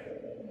that guy?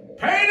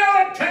 Pay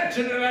no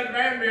attention to that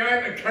man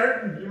behind the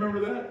curtain. You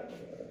remember that?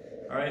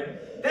 All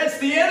right. That's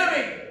the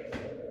enemy.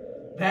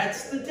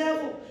 That's the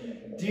devil.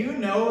 Do you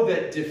know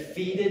that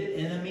defeated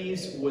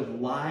enemies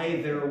would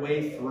lie their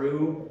way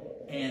through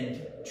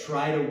and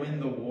try to win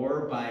the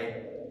war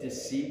by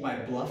deceit, by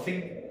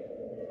bluffing?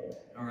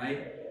 All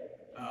right.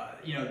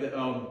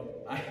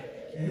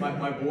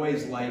 My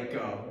boys like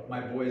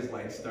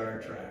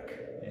Star Trek.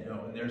 You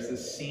know, and there's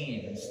this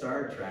scene in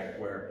Star Trek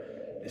where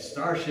the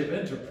Starship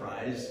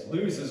Enterprise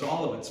loses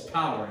all of its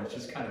power and it's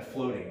just kind of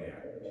floating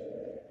there.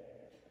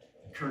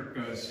 And Kirk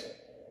goes,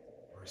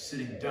 we're a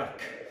sitting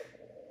duck.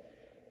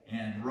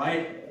 And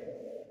right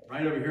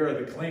over here are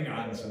the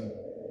Klingons, and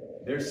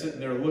they're sitting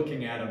there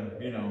looking at him,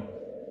 you know,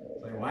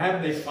 like, why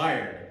haven't they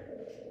fired?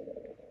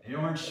 They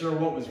weren't sure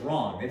what was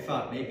wrong. They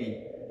thought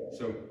maybe,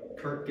 so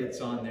Kirk gets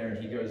on there and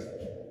he goes,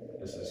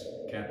 this is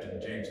Captain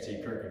James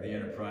T. Kirk of the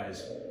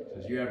Enterprise,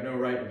 says, you have no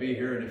right to be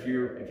here, and if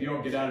you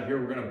don't get out of here,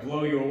 we're going to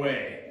blow you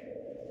away.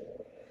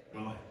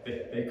 Well,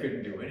 they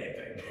couldn't do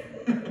anything.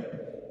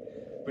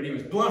 But he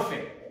was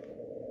bluffing.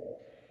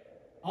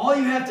 All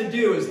you have to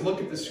do is look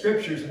at the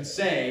Scriptures and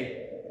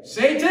say,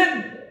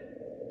 Satan,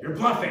 you're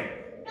bluffing.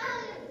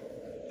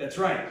 That's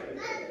right.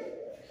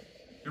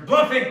 You're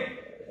bluffing.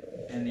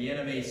 And the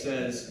enemy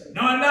says,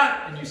 no, I'm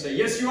not. And you say,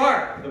 yes, you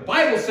are. The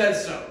Bible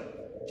says so.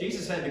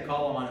 Jesus had to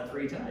call him on it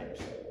 3 times.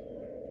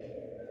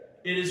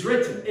 It is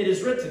written, it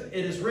is written,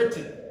 it is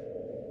written.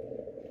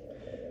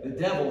 The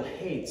devil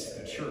hates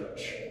the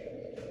church.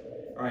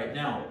 All right,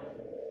 now,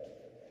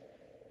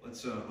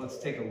 let's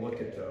take a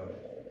look at the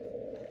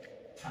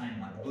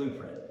timeline, the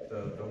blueprint,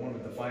 the one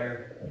with the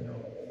fire. No.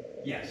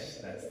 Yes,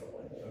 that's the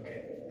one.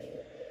 Okay.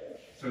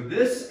 So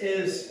this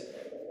is,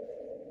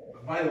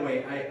 by the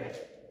way,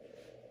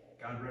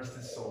 God rest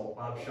his soul,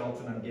 Bob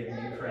Shelton, I'm giving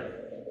you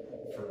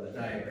credit for the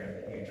diagram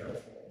that you drew.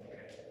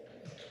 Okay.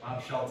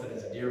 Bob Shelton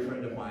is a dear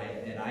friend of mine,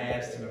 and I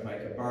asked him if I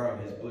could borrow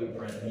his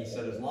blueprint, and he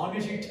said, as long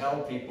as you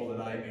tell people that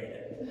I made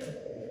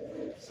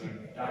it. So,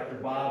 Dr.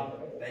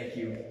 Bob, thank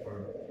you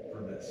for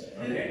this.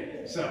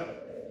 Okay, so,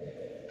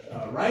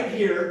 right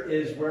here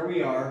is where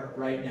we are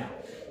right now,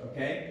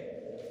 okay?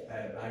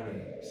 I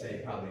would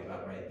say probably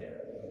about right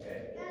there,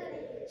 okay?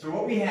 So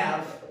what we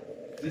have,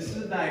 this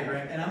is a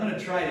diagram, and I'm going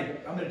to try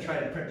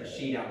to print the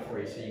sheet out for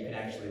you so you can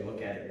actually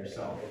look at it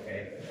yourself,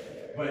 okay?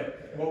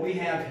 But what we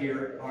have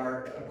here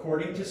are,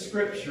 according to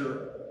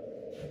Scripture,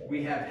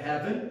 we have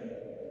heaven,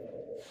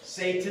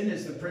 Satan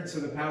is the prince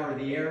of the power of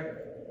the air,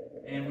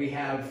 and we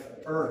have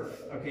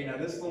earth. Okay, now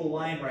this little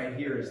line right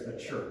here is the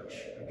church,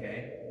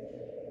 okay?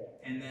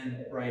 And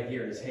then right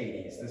here is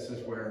Hades. This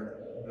is where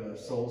the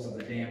souls of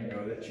the damned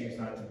go that choose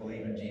not to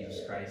believe in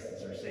Jesus Christ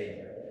as their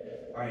Savior.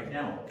 All right,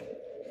 now,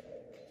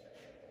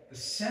 the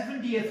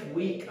 70th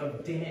week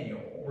of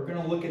Daniel, we're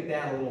going to look at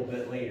that a little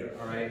bit later,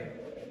 all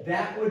right?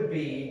 That would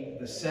be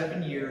the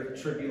 7-year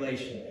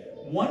tribulation.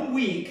 1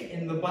 week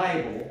in the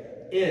Bible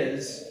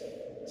is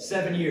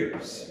 7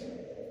 years.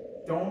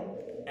 Don't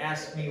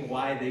ask me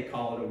why they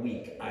call it a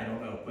week. I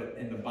don't know. But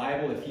in the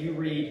Bible, if you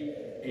read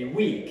a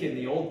week in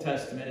the Old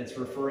Testament, it's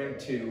referring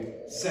to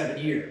 7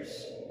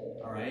 years.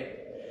 All right?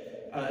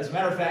 As a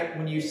matter of fact,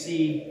 when you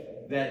see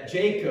that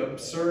Jacob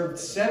served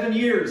 7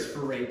 years for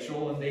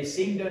Rachel, and they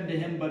seemed unto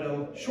him but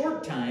a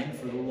short time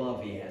for the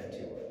love he had to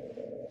her.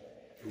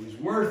 It was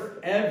worth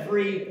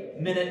every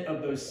minute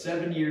of those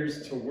 7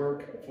 years to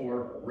work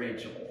for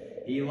Rachel.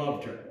 He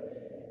loved her.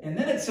 And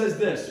then it says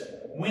this,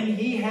 when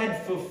he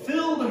had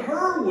fulfilled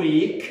her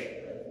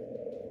week,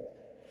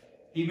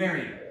 he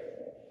married her.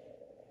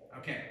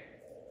 Okay.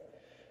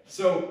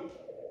 So,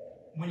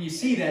 when you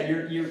see that,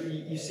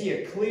 you see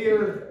a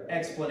clear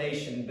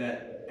explanation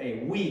that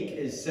a week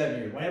is 7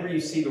 years. Whenever you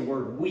see the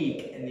word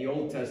week in the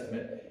Old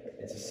Testament,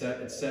 it's a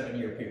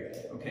 7-year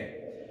period. Okay.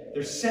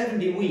 There's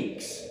 70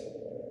 weeks.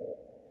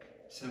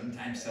 7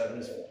 times 7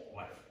 is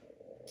what?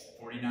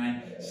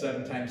 49.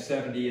 7 times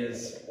 70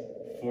 is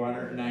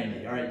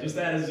 490. All right, just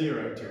add a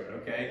 0 to it,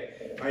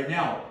 okay? All right,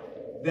 now,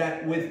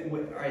 that all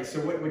right, so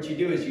what you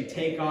do is you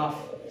take off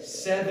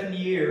 7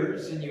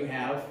 years and you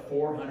have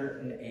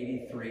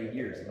 483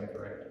 years. Am I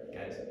correct,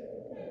 guys? Is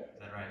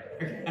that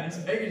right? I'm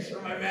just making sure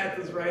my math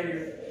is right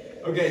here.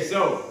 Okay,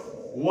 so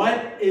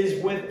what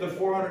is with the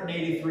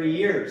 483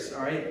 years?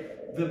 All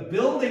right, the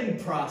building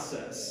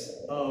process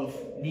of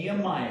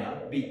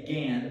Nehemiah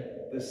began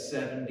the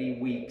 70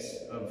 weeks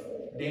of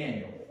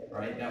Daniel. All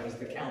right, that was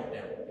the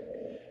countdown.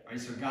 All right,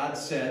 so God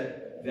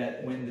said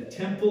that when the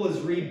temple is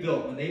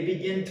rebuilt, when they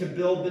begin to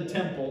build the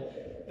temple,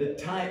 the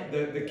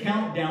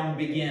countdown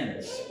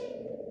begins.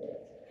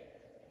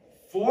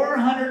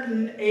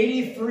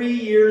 483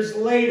 years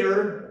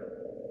later,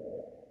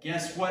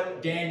 guess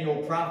what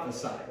Daniel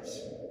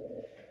prophesies?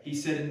 He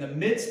said, in the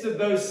midst of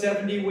those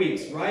 70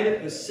 weeks, right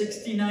at the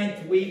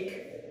 69th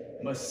week,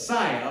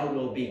 Messiah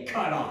will be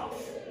cut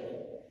off.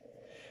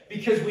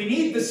 Because we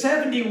need the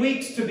 70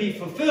 weeks to be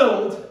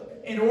fulfilled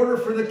in order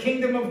for the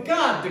kingdom of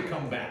God to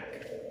come back.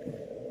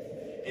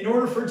 In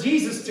order for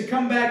Jesus to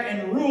come back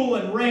and rule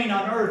and reign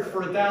on earth for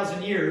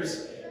 1,000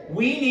 years,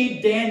 we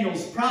need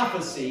Daniel's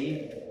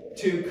prophecy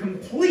to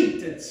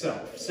complete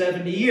itself,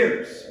 70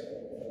 years.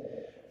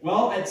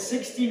 Well, at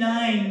 70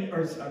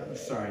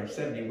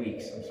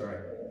 weeks,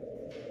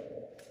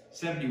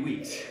 70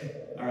 weeks.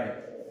 All right.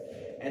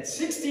 At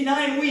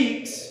 69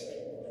 weeks,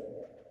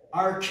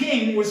 our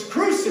king was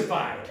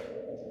crucified.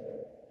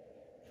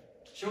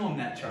 Show him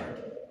that chart,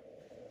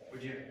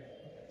 would you?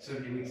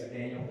 70 weeks of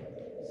Daniel.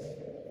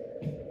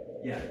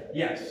 Yeah,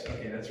 yes,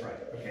 okay, that's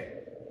right, okay.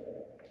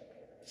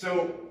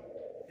 So,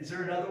 is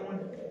there another one?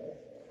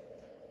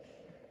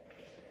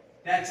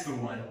 That's the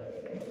one.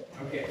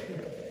 Okay,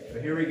 so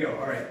here we go,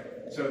 all right.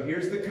 So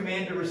here's the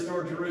command to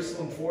restore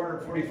Jerusalem,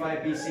 445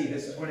 BC.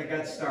 This is when it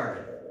got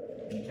started,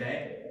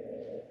 okay?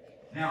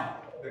 Now,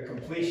 the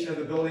completion of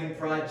the building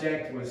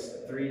project was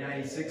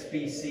 396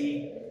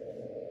 BC,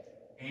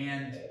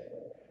 and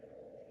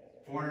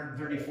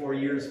 434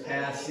 years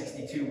passed,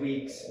 62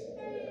 weeks.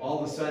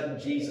 All of a sudden,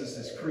 Jesus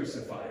is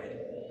crucified.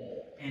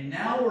 And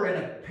now we're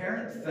in a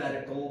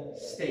parenthetical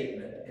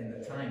statement in the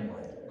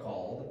timeline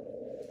called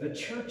the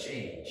church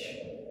age.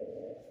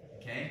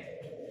 Okay?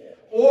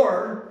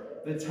 Or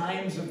the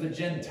times of the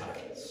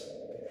Gentiles.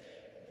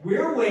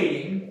 We're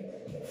waiting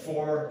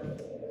for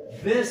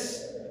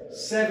this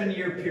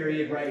 7-year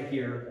period right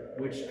here,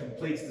 which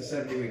completes the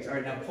 70 weeks. All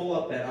right, now pull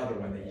up that other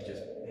one that you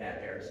just had,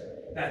 Harrison.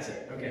 That's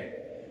it. Okay.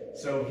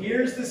 So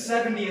here's the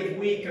 70th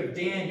week of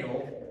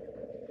Daniel.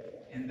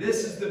 And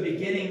this is the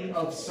beginning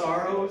of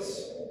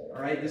sorrows. All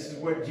right, this is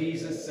what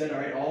Jesus said. All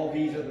right, all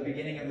these are the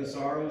beginning of the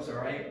sorrows. All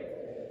right.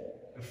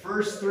 The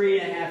first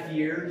 3.5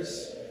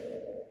 years,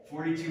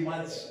 42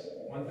 months,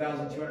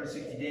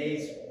 1,260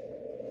 days.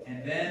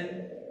 And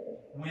then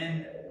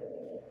when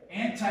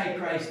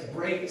Antichrist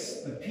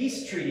breaks the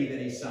peace treaty that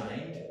he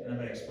signed, and I'm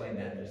going to explain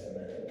that in just a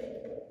minute,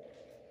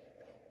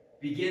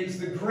 begins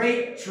the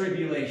Great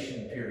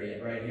Tribulation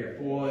period right here.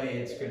 Boy,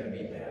 it's going to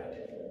be bad.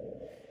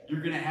 You're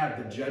going to have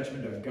the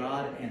judgment of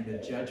God and the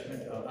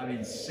judgment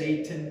of,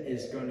 Satan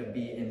is going to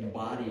be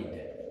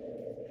embodied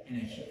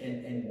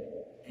in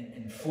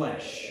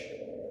flesh.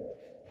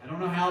 I don't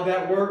know how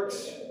that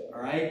works,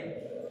 all right?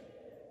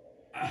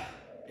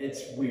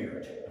 It's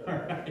weird, all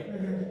right?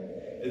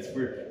 It's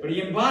weird. But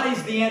he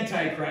embodies the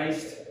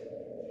Antichrist,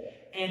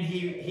 and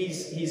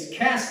he's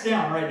cast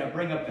down. All right, now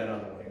bring up that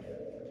other one again.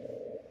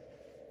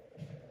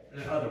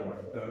 The other one,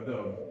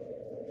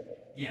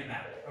 yeah,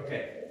 that.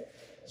 Okay.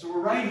 So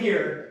we're right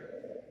here.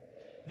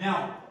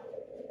 Now,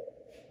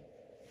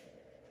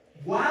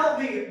 while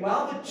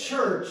the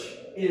church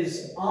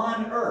is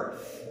on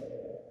earth,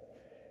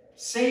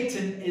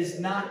 Satan is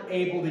not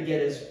able to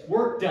get his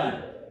work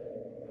done.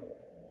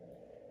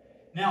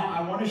 Now,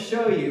 I want to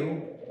show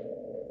you.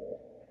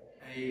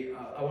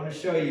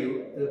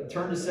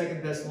 Turn to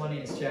 2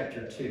 Thessalonians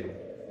chapter 2.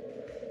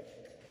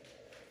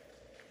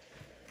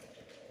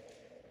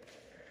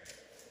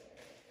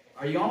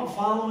 Are you all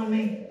following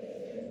me?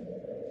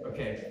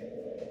 Okay.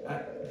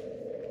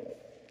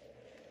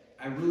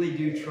 I really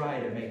do try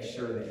to make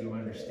sure that you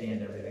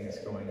understand everything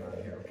that's going on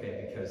here,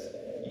 okay? Because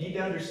you need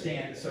to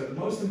understand, so the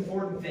most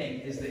important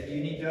thing is that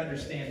you need to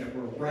understand that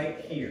we're right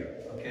here,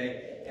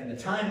 okay? And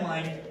the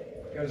timeline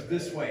goes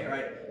this way, all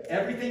right?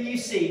 Everything you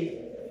see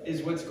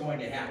is what's going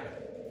to happen,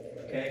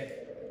 okay?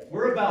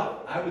 We're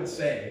about, I'd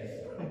say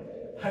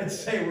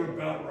we're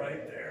about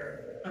right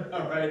there,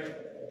 all right?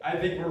 I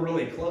think we're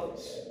really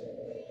close.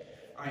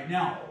 All right,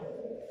 now,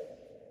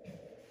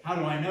 how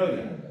do I know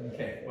that?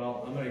 Okay,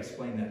 well, I'm going to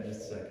explain that in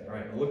just a second. All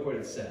right, now look what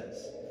it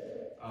says.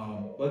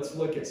 Let's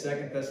look at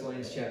 2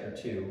 Thessalonians chapter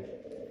 2.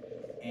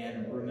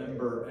 And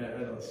remember,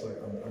 let's look,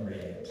 I'm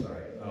reading it,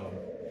 sorry.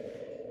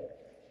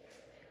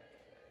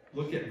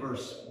 Look at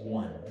verse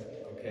 1,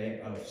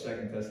 okay, of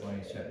 2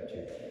 Thessalonians chapter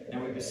 2.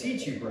 Now we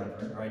beseech you,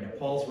 brethren, all right, now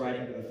Paul's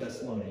writing to the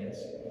Thessalonians.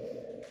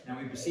 Now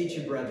we beseech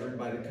you, brethren,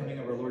 by the coming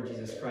of our Lord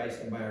Jesus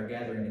Christ and by our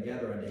gathering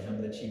together unto him,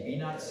 that ye be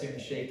not soon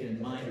shaken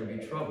in mind or be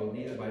troubled,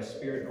 neither by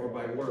spirit nor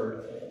by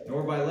word,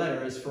 nor by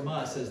letter, as from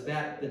us, as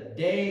that the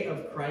day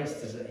of Christ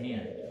is at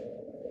hand.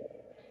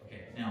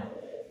 Okay, now,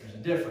 there's a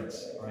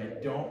difference, all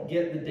right? Don't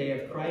get the day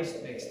of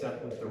Christ mixed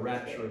up with the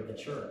rapture of the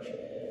church.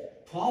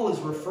 Paul is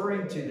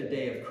referring to the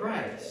day of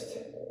Christ.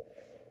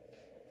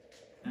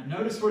 Now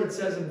notice what it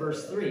says in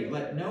verse 3.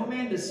 Let no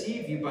man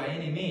deceive you by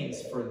any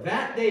means, for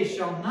that day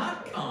shall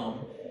not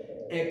come,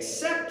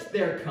 except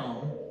there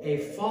come a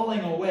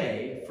falling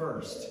away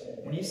first.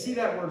 When you see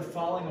that word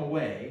falling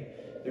away,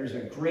 there's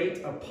a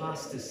great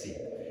apostasy.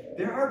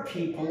 There are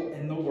people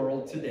in the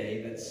world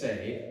today that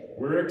say,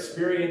 we're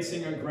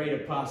experiencing a great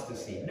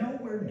apostasy. No,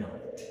 we're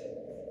not.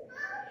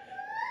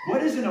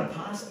 What is an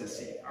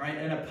apostasy? All right,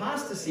 an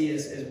apostasy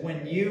is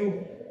when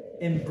you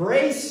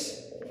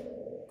embrace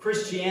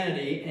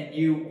Christianity and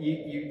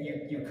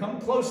you come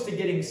close to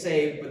getting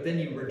saved, but then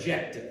you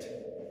reject it.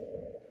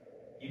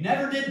 You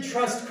never did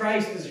trust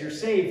Christ as your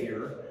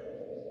Savior.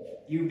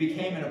 You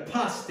became an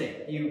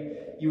apostate.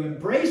 You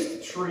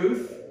embraced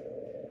truth.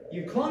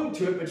 You clung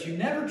to it, but you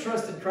never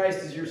trusted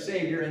Christ as your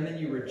Savior, and then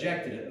you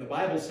rejected it. And the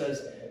Bible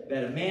says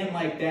that a man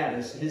like that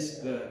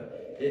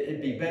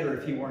it'd be better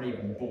if he weren't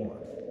even born.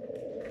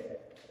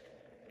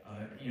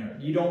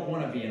 You don't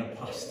want to be an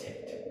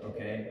apostate,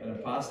 okay? An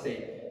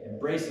apostate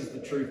embraces the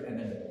truth and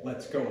then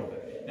lets go of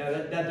it. Now,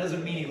 that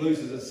doesn't mean he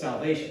loses his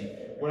salvation.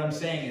 What I'm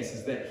saying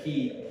is that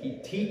he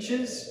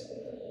teaches,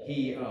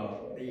 he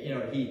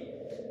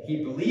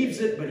believes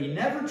it, but he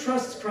never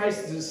trusts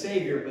Christ as his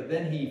Savior, but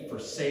then he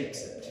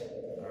forsakes it.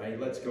 All right,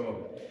 let's go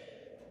over it.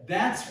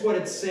 That's what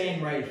it's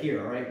saying right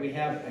here, all right? We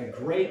have a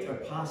great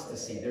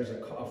apostasy. There's a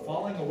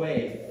falling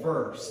away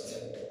first.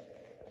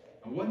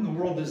 And what in the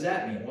world does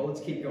that mean? Well,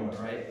 let's keep going,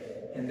 all right?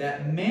 And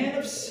that man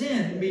of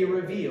sin be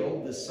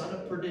revealed, the son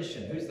of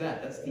perdition. Who's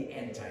that? That's the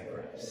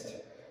Antichrist.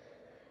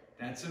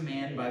 That's a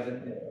man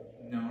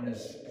known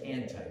as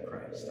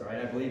Antichrist. All right,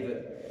 I believe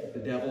that the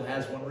devil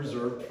has one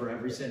reserved for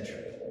every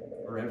century,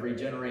 or every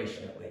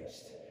generation at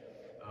least.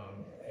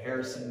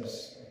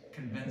 Harrison's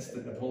convinced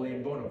that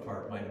Napoleon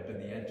Bonaparte might have been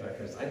the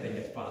Antichrist. I think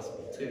it's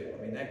possible too.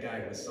 I mean, that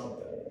guy was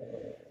something.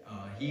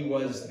 He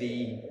was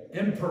the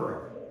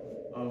emperor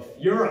of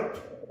Europe,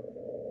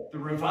 the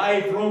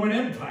revived Roman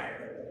Empire.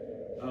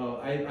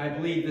 I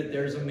believe that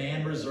there's a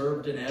man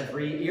reserved in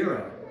every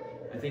era.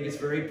 I think it's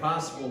very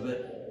possible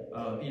that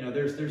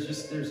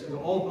there's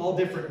all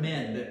different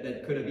men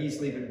that could have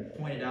easily been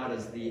pointed out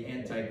as the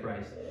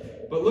Antichrist.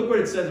 But look what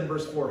it says in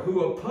verse 4.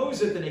 Who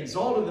opposeth and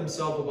exalteth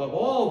himself above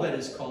all that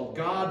is called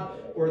God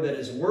or that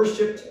is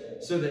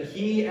worshipped, so that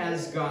he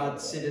as God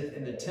sitteth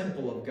in the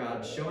temple of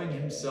God, showing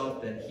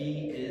himself that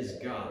he is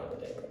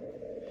God.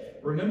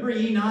 Remember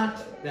ye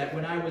not that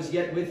when I was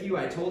yet with you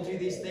I told you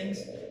these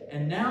things?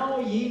 And now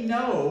ye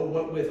know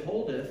what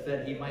withholdeth,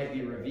 that he might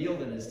be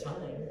revealed in his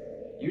time.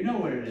 You know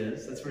what it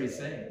is. That's what he's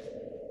saying.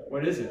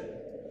 What is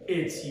it?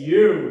 It's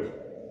you.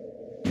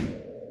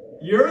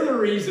 You're the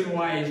reason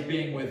why he's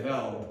being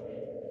withheld.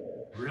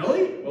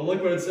 Really? Well,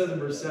 look what it says in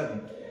verse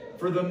 7.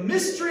 For the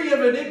mystery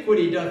of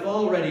iniquity doth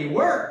already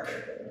work.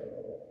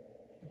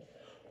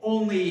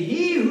 Only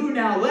he who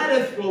now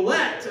letteth will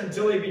let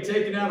until he be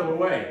taken out of the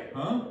way.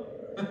 Huh?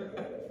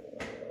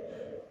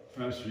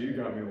 Pastor, you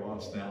got me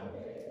lost now.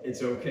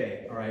 It's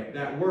okay, all right?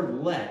 That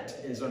word let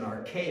is an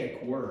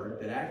archaic word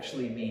that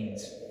actually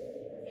means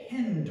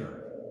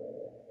hinder.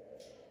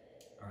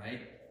 All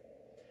right?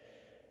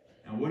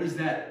 Now, what is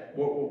that?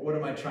 What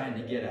am I trying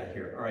to get at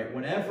here? All right,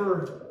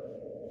 whenever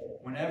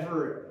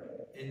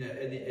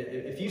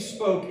if you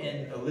spoke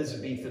in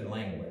Elizabethan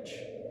language,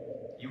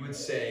 you would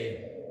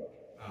say,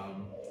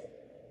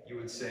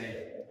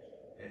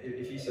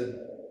 if you said,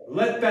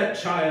 let that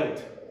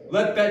child,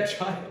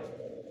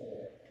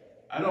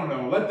 I don't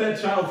know, let that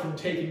child from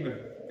taking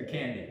the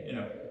candy,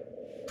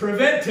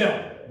 prevent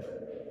him,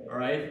 all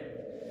right?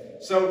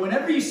 So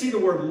whenever you see the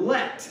word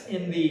let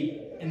in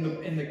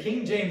the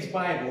King James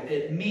Bible,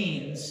 it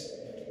means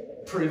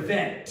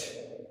prevent.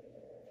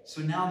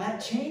 So now that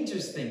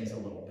changes things a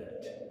little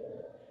bit.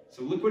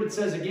 So look what it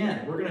says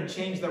again. We're going to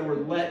change that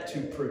word let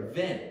to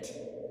prevent.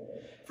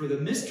 For the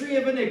mystery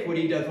of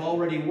iniquity doth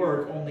already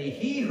work, only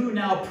he who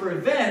now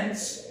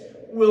prevents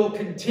will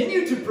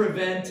continue to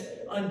prevent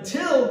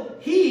until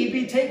he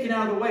be taken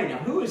out of the way. Now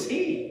who is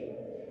he?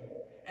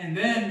 And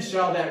then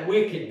shall that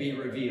wicked be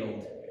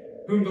revealed,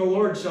 whom the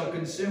Lord shall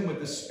consume with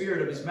the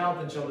spirit of his mouth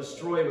and shall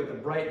destroy with the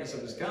brightness of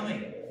his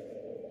coming.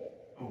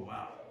 Oh,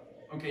 wow.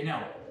 Okay,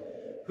 now,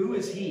 who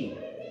is he?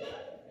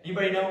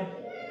 Anybody know?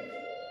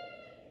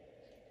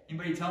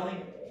 Anybody tell me?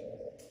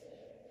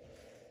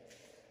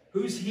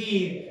 Who's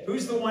he?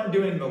 Who's the one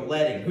doing the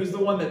letting? Who's the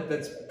one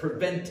that's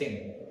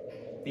preventing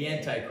the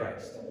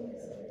Antichrist?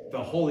 The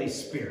Holy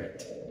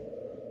Spirit.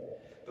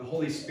 The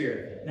Holy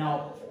Spirit.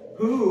 Now,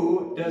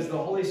 who does the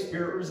Holy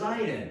Spirit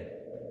reside in?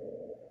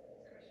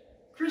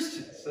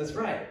 Christians, that's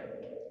right.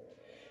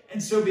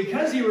 And so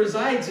because he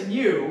resides in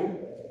you,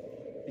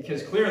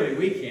 because clearly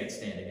we can't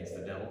stand against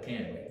the devil,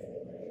 can we?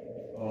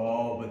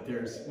 Oh, but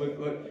there's,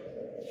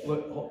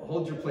 look,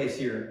 hold your place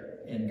here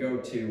and go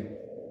to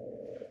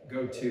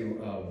 1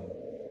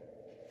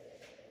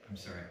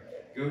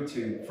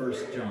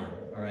 John,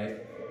 all right?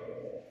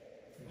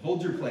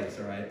 Hold your place,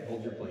 all right?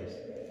 Hold your place.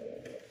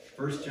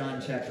 1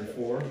 John chapter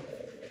 4.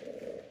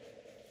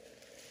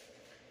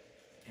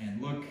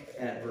 And look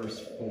at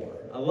verse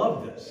 4. I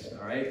love this,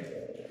 all right?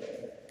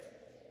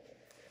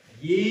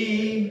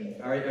 Ye,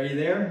 all right, are you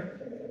there?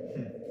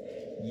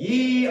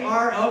 Ye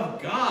are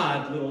of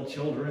God, little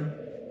children,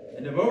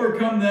 and have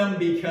overcome them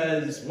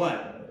because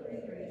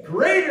what?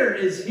 Greater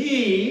is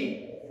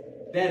he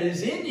that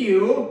is in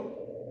you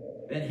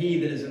than he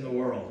that is in the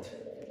world.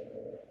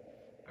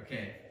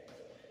 Okay,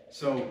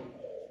 so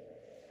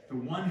the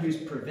one who's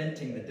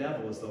preventing the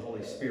devil is the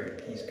Holy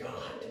Spirit. He's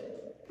God.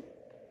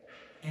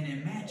 And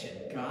imagine,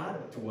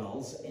 God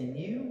dwells in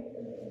you.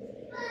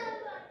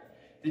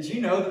 Did you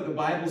know that the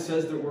Bible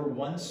says that we're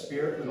one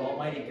spirit with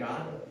Almighty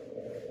God?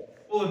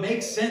 Well, it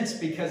makes sense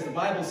because the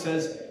Bible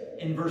says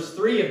in verse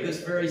 3 of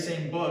this very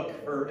same book,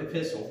 or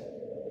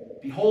epistle,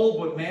 behold,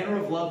 what manner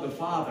of love the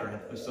Father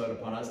hath bestowed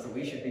upon us, that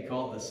we should be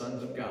called the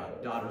sons of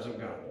God, daughters of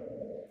God.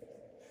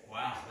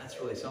 Wow, that's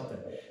really something.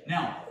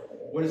 Now,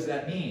 what does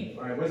that mean?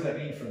 All right, what does that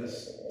mean for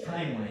this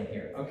timeline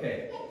here?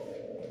 Okay.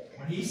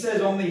 When he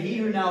says, only he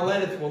who now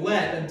letteth will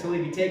let until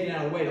he be taken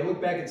out of the way. Now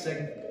look back at 2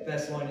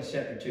 Thessalonians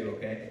chapter 2,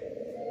 okay?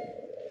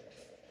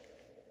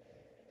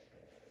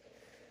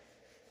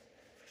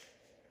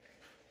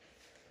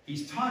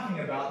 He's talking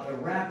about the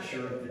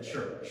rapture of the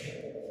church.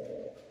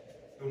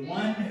 The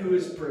one who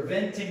is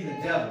preventing the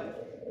devil.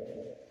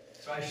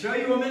 So I show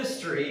you a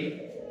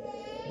mystery.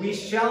 We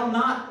shall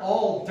not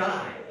all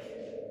die.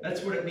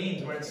 That's what it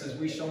means when it says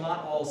we shall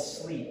not all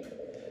sleep.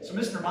 So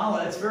Mr.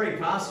 Mala, it's very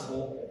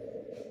possible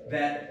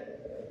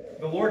that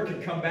the Lord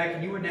could come back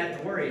and you wouldn't have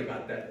to worry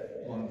about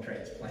that lung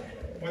transplant.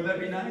 Wouldn't that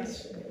be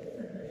nice?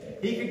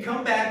 He could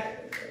come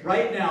back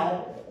right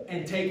now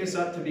and take us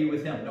up to be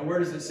with him. Now, where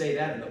does it say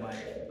that in the Bible?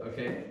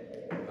 Okay.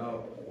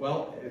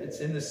 Well,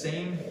 it's in the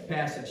same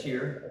passage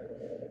here.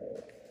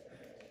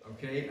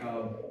 Okay.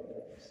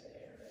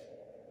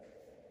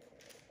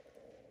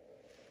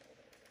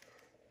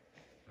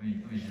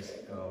 Let me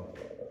just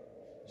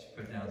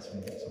put down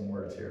some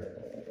words here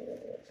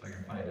so I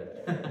can find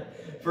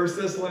it. 1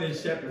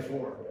 Thessalonians chapter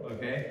 4,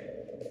 okay?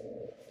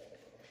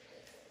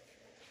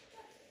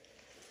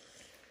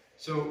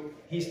 So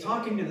he's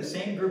talking to the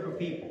same group of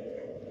people.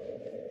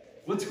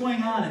 What's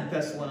going on in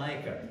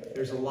Thessalonica?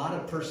 There's a lot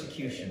of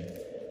persecution.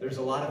 There's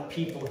a lot of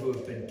people who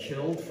have been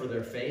killed for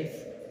their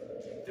faith.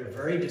 They're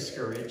very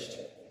discouraged.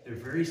 They're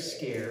very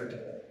scared.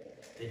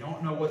 They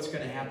don't know what's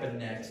going to happen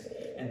next.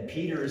 And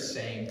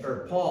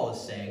Paul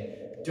is saying,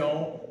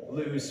 don't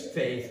lose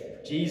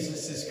faith.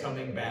 Jesus is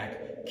coming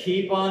back.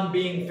 Keep on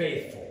being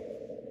faithful.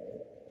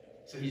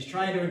 So he's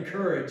trying to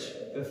encourage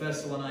the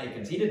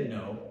Thessalonians. He didn't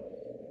know.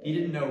 He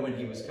didn't know when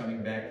he was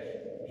coming back.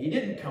 He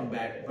didn't come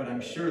back, but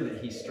I'm sure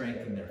that he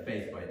strengthened their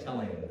faith by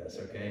telling them this,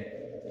 okay?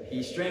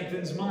 He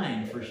strengthens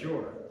mine for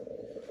sure.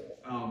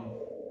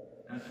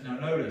 Now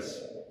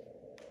notice,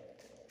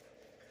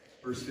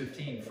 Verse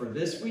 15, for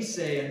this we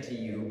say unto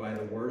you by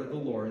the word of the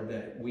Lord,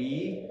 that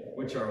we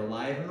which are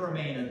alive and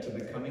remain unto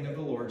the coming of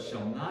the Lord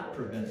shall not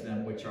prevent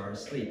them which are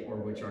asleep or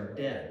which are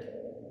dead.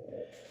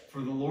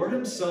 For the Lord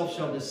himself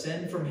shall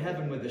descend from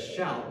heaven with a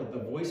shout, with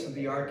the voice of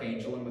the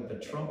archangel, and with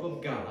the trump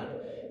of God,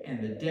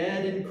 and the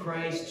dead in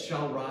Christ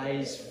shall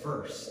rise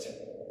first.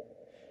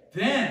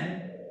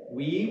 Then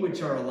we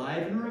which are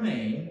alive and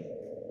remain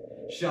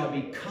shall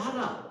be caught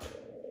up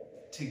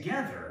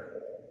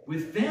together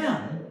with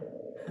them,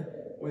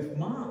 with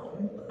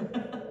Mom,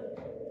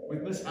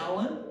 with Miss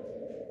Helen,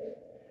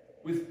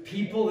 with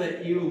people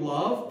that you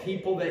love,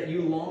 people that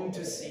you long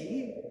to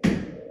see,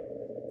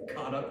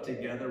 caught up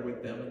together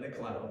with them in the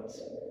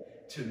clouds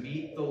to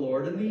meet the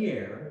Lord in the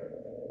air,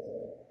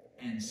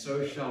 and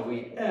so shall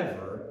we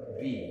ever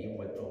be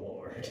with the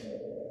Lord.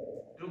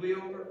 It'll be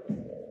over.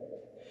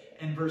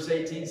 And verse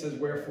 18 says,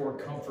 wherefore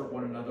comfort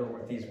one another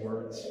with these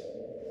words.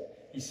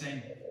 He's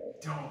saying,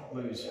 don't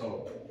lose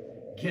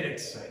hope. Get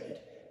excited.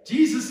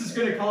 Jesus is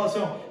going to call us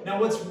home. Now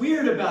what's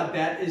weird about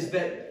that is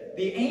that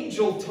the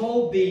angel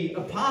told the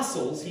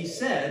apostles, he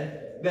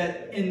said,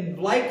 that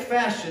in like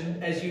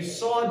fashion as you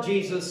saw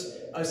Jesus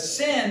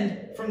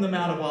ascend from the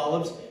Mount of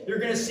Olives, you're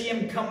going to see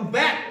him come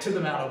back to the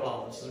Mount of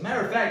Olives. As a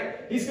matter of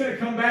fact, he's going to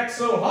come back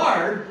so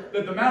hard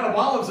that the Mount of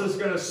Olives is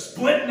going to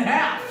split in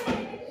half.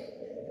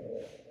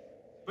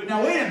 But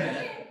now wait a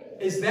minute.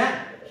 Is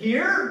that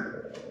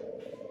here?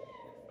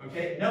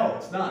 Okay, no,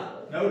 it's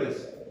not.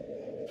 Notice.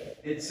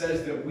 It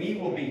says that we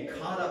will be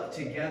caught up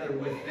together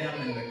with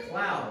them in the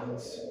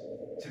clouds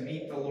to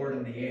meet the Lord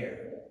in the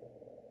air.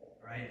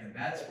 Right? And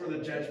that's where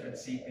the judgment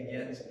seat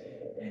begins.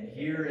 And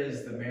here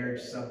is the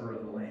marriage supper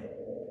of the Lamb.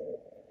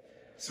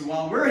 So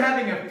while we're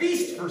having a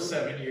feast for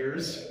 7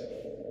 years,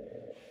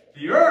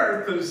 the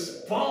earth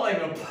is falling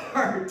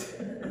apart.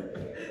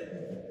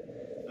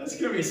 That's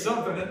going to be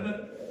something, isn't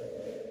it?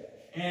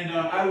 And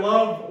I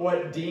love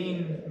what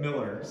Dean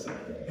Miller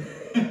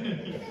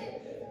said.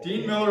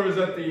 Dean Miller was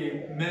at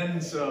the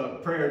men's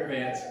prayer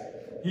advance.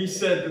 He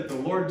said that the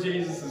Lord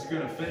Jesus is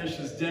going to finish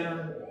his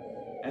dinner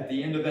at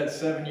the end of that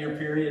 7-year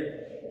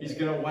period. He's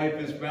going to wipe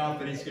his mouth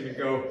and he's going to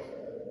go,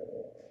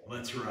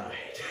 let's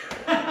ride.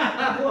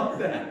 I love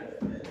that.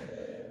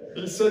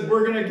 He said,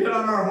 we're going to get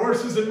on our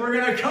horses and we're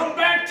going to come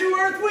back to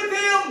earth with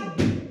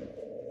him.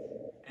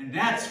 And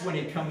that's when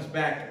he comes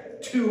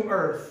back to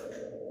earth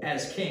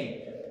as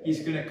king.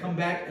 He's going to come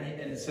back,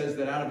 and it says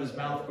that out of his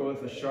mouth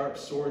goeth a sharp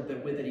sword,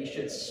 that with it he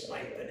should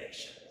smite the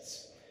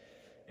nations.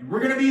 And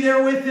we're going to be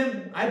there with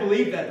him. I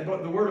believe that.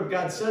 The Word of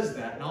God says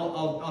that. And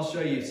I'll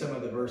show you some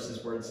of the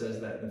verses where it says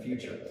that in the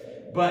future.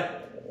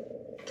 But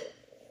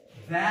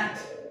that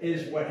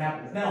is what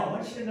happens. Now, I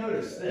want you to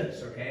notice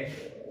this, okay?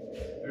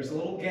 There's a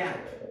little gap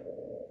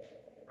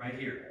right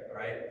here,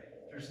 right?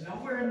 There's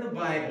nowhere in the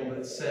Bible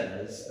that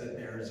says that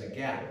there is a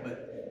gap.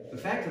 But the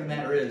fact of the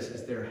matter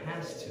is there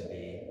has to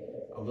be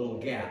a little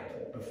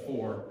gap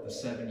before the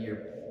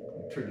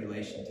 7-year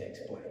tribulation takes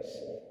place.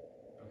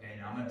 Okay,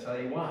 now I'm going to tell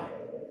you why.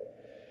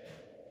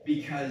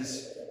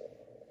 Because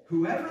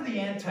whoever the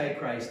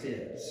Antichrist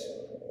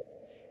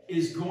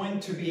is going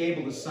to be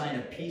able to sign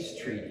a peace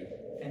treaty.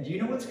 And do you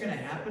know what's going to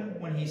happen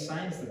when he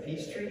signs the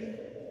peace treaty?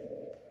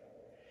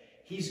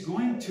 He's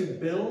going to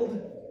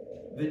build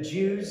the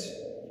Jews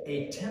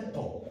a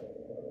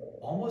temple,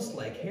 almost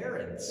like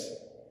Herod's,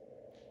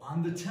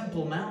 on the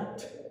Temple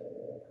Mount.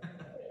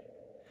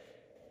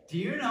 Do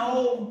you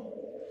know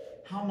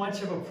how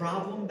much of a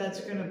problem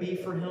that's going to be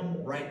for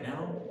him right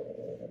now?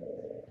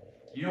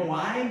 You know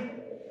why?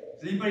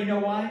 Does anybody know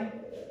why?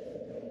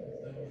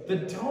 The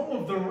Dome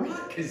of the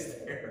Rock is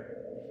there.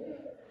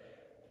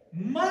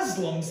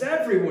 Muslims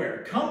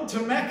everywhere come to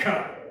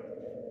Mecca.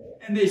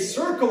 And they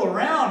circle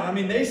around. I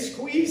mean, they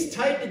squeeze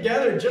tight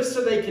together just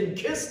so they can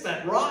kiss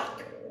that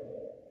rock.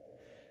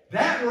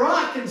 That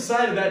rock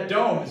inside of that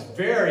dome is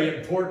very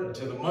important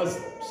to the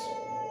Muslims.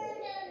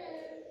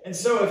 And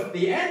so if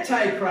the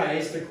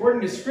Antichrist,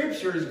 according to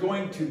Scripture, is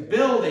going to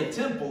build a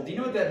temple, do you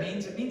know what that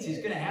means? It means he's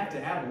going to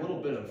have a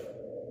little bit of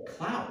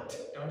clout,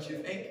 don't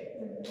you think?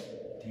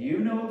 Do you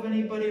know of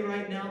anybody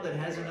right now that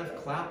has enough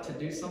clout to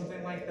do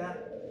something like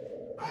that?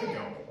 I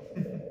don't.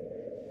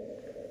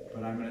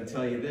 But I'm going to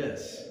tell you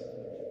this.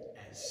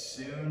 As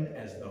soon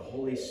as the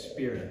Holy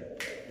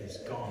Spirit is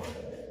gone,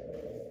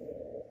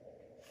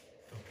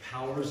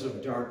 powers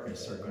of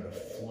darkness are going to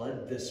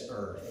flood this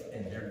earth,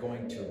 and they're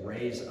going to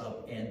raise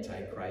up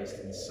Antichrist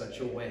in such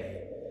a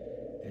way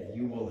that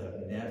you will have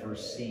never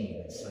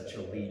seen such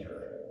a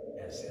leader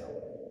as him.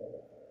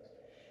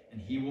 And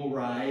he will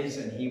rise,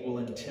 and he will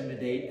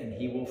intimidate, and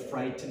he will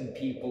frighten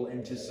people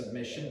into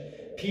submission.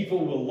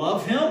 People will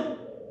love him,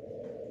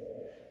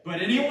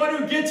 but anyone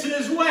who gets in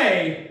his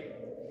way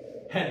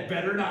had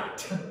better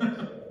not.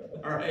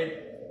 All right?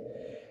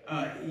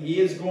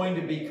 He is going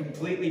to be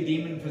completely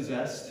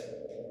demon-possessed.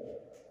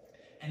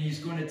 And he's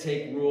going to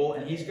take rule,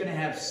 and he's going to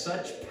have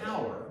such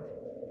power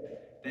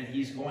that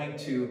he's going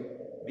to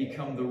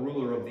become the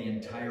ruler of the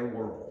entire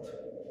world.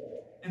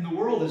 And the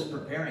world is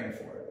preparing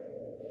for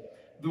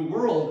it. The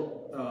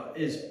world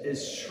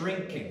is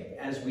shrinking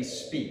as we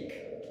speak.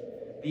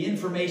 The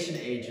information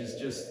age is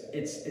just,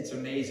 it's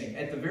amazing.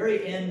 At the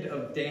very end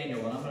of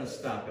Daniel, and I'm going to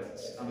stop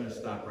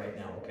right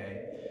now,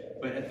 okay?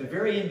 But at the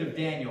very end of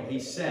Daniel, he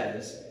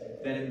says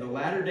that in the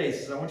latter days,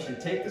 he says, I want you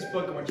to take this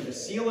book, I want you to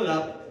seal it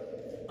up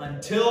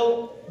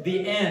until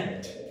the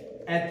end.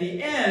 At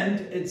the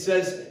end, it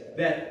says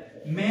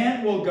that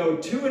man will go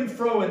to and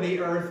fro in the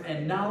earth,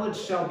 and knowledge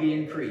shall be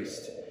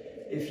increased.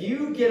 If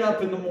you get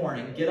up in the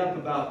morning, get up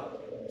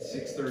about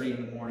 6:30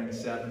 in the morning,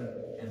 7,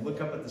 and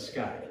look up at the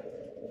sky,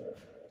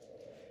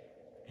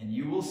 and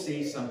you will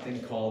see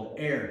something called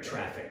air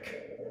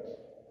traffic.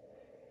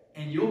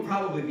 And you'll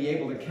probably be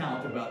able to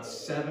count about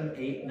 7,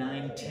 8,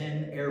 9,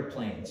 10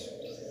 airplanes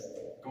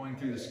going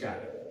through the sky.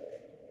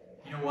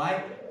 You know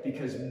why?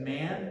 Because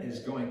man is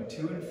going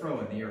to and fro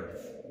in the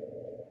earth.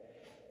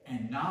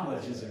 And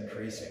knowledge is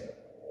increasing.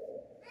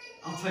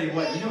 I'll tell you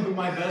what, you know who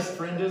my best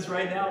friend is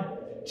right now?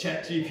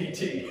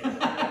 ChatGPT.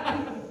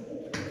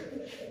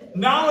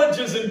 Knowledge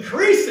is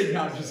increasing.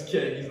 No, I'm just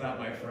kidding. He's not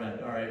my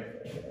friend. All right.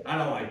 I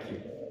don't like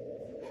you.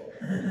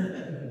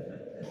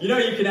 You know,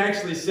 you can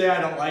actually say I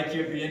don't like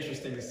you. It'd be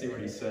interesting to see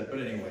what he said. But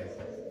anyway.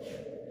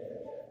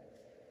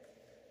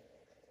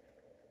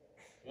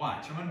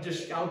 Watch.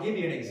 I'll give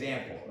you an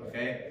example,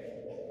 okay?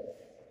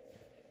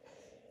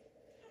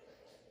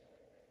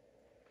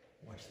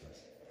 Watch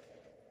this.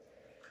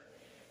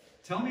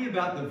 Tell me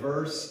about the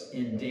verse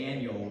in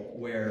Daniel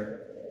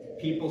where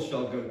people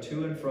shall go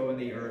to and fro in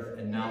the earth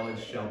and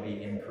knowledge shall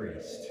be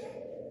increased.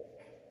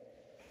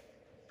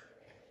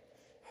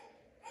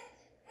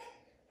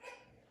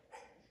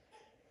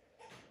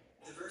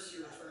 The verse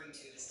you're referring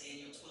to is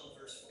Daniel 12,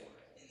 verse 4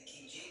 in the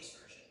King James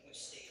Version, which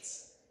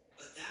states,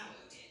 But thou,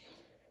 O Daniel,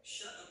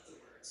 shut up the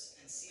words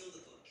and seal the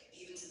book,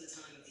 even to the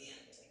time of the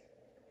end.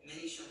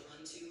 Many shall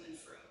run to and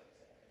fro,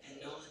 and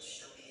knowledge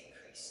shall be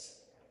increased.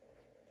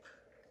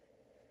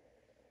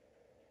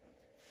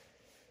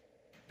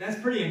 That's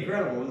pretty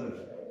incredible, isn't it?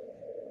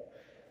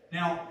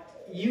 Now,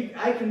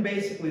 I can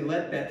basically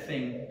let that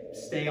thing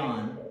stay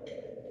on,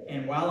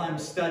 and while I'm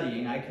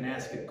studying, I can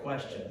ask it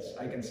questions.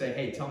 I can say,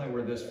 hey, tell me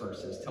where this verse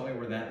is, tell me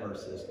where that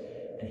verse is,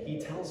 and he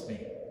tells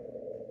me.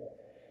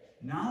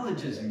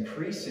 Knowledge is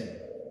increasing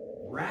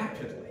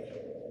rapidly,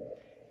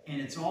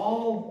 and it's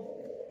all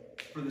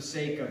for the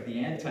sake of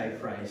the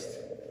Antichrist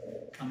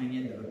coming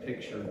into the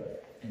picture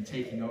and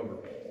taking over.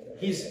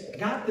 He's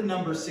got the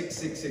number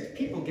 666.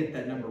 People get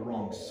that number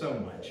wrong so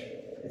much.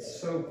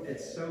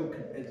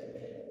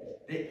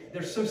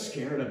 They're so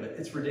scared of it.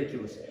 It's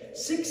ridiculous.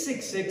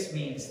 666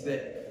 means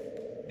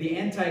that the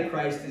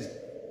Antichrist is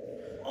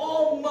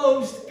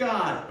almost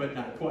God, but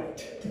not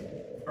quite.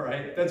 All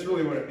right? That's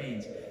really what it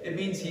means. It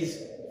means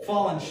he's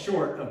fallen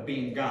short of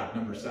being God,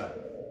 number 7.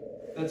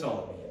 That's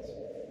all it means.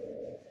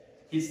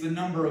 He's the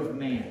number of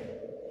man,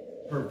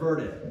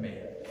 perverted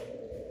man.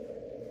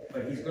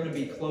 But he's going to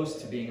be close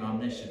to being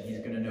omniscient. He's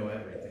going to know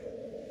everything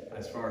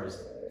as far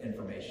as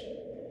information.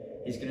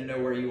 He's going to know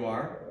where you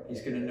are.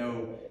 He's going to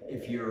know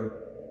if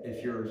you're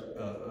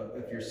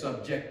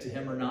subject to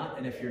him or not.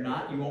 And if you're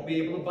not, you won't be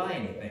able to buy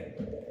anything.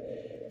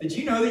 Did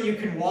you know that you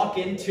can walk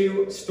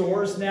into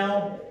stores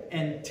now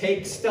and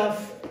take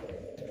stuff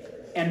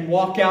and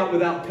walk out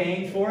without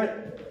paying for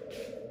it?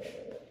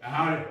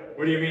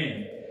 What do you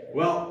mean?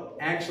 Well,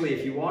 actually,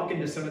 if you walk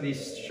into some of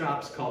these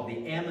shops called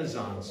the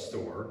Amazon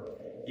store,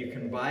 you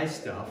can buy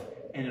stuff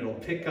and it'll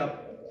pick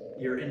up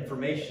your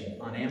information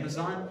on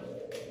Amazon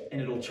and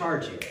it'll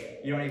charge you.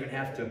 You don't even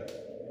have to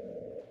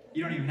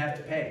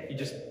pay. You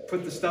just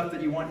put the stuff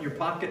that you want in your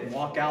pocket and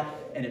walk out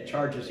and it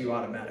charges you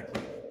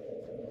automatically.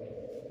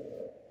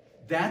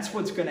 That's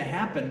what's going to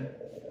happen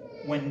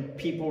when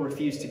people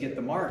refuse to get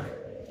the mark.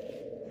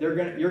 You're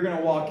going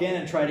to walk in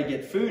and try to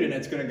get food and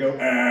it's going to go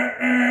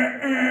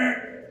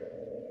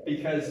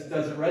because it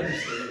doesn't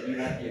register that you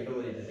have the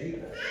ability to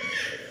do that.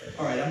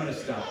 All right, I'm going to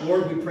stop.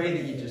 Lord, we pray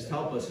that you just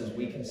help us as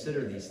we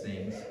consider these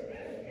things.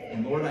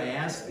 And Lord, I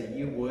ask that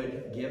you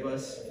would give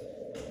us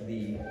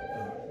the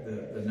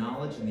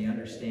knowledge and the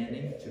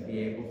understanding to be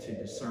able to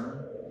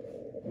discern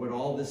what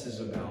all this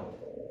is about.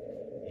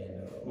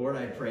 And Lord,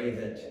 I pray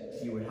that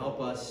you would help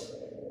us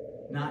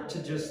not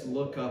to just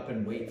look up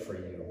and wait for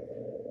you,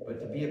 but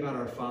to be about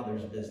our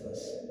Father's business.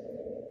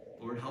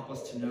 Lord, help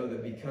us to know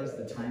that because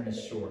the time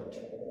is short,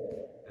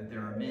 that there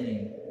are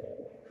many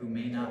who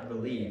may not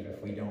believe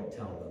if we don't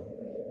tell them.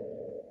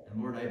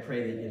 And Lord, I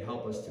pray that you'd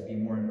help us to be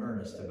more in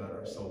earnest about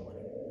our soul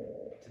winning,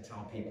 to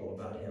tell people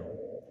about him,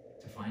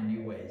 to find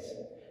new ways.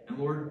 And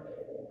Lord,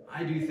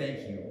 I do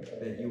thank you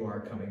that you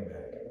are coming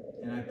back.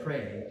 And I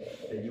pray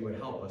that you would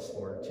help us,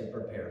 Lord, to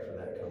prepare for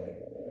that coming.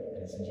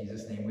 And it's in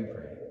Jesus' name we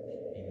pray.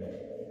 Amen.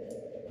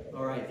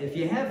 All right, if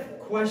you have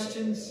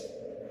questions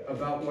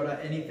about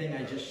anything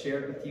I just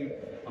shared with you,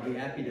 I'll be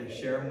happy to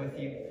share them with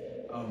you.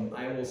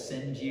 I will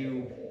send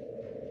you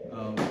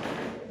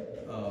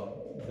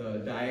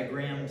the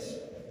diagrams,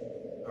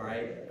 all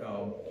right,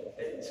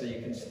 so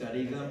you can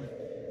study them.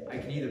 I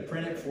can either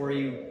print it for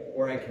you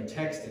or I can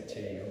text it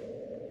to you.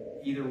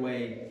 Either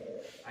way,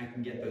 I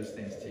can get those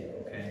things to you,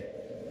 okay?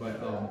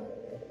 But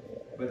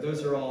But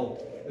those are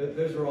all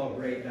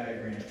great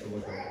diagrams to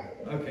look over.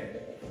 Okay.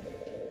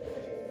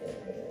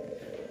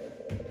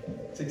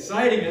 It's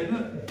exciting, isn't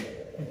it?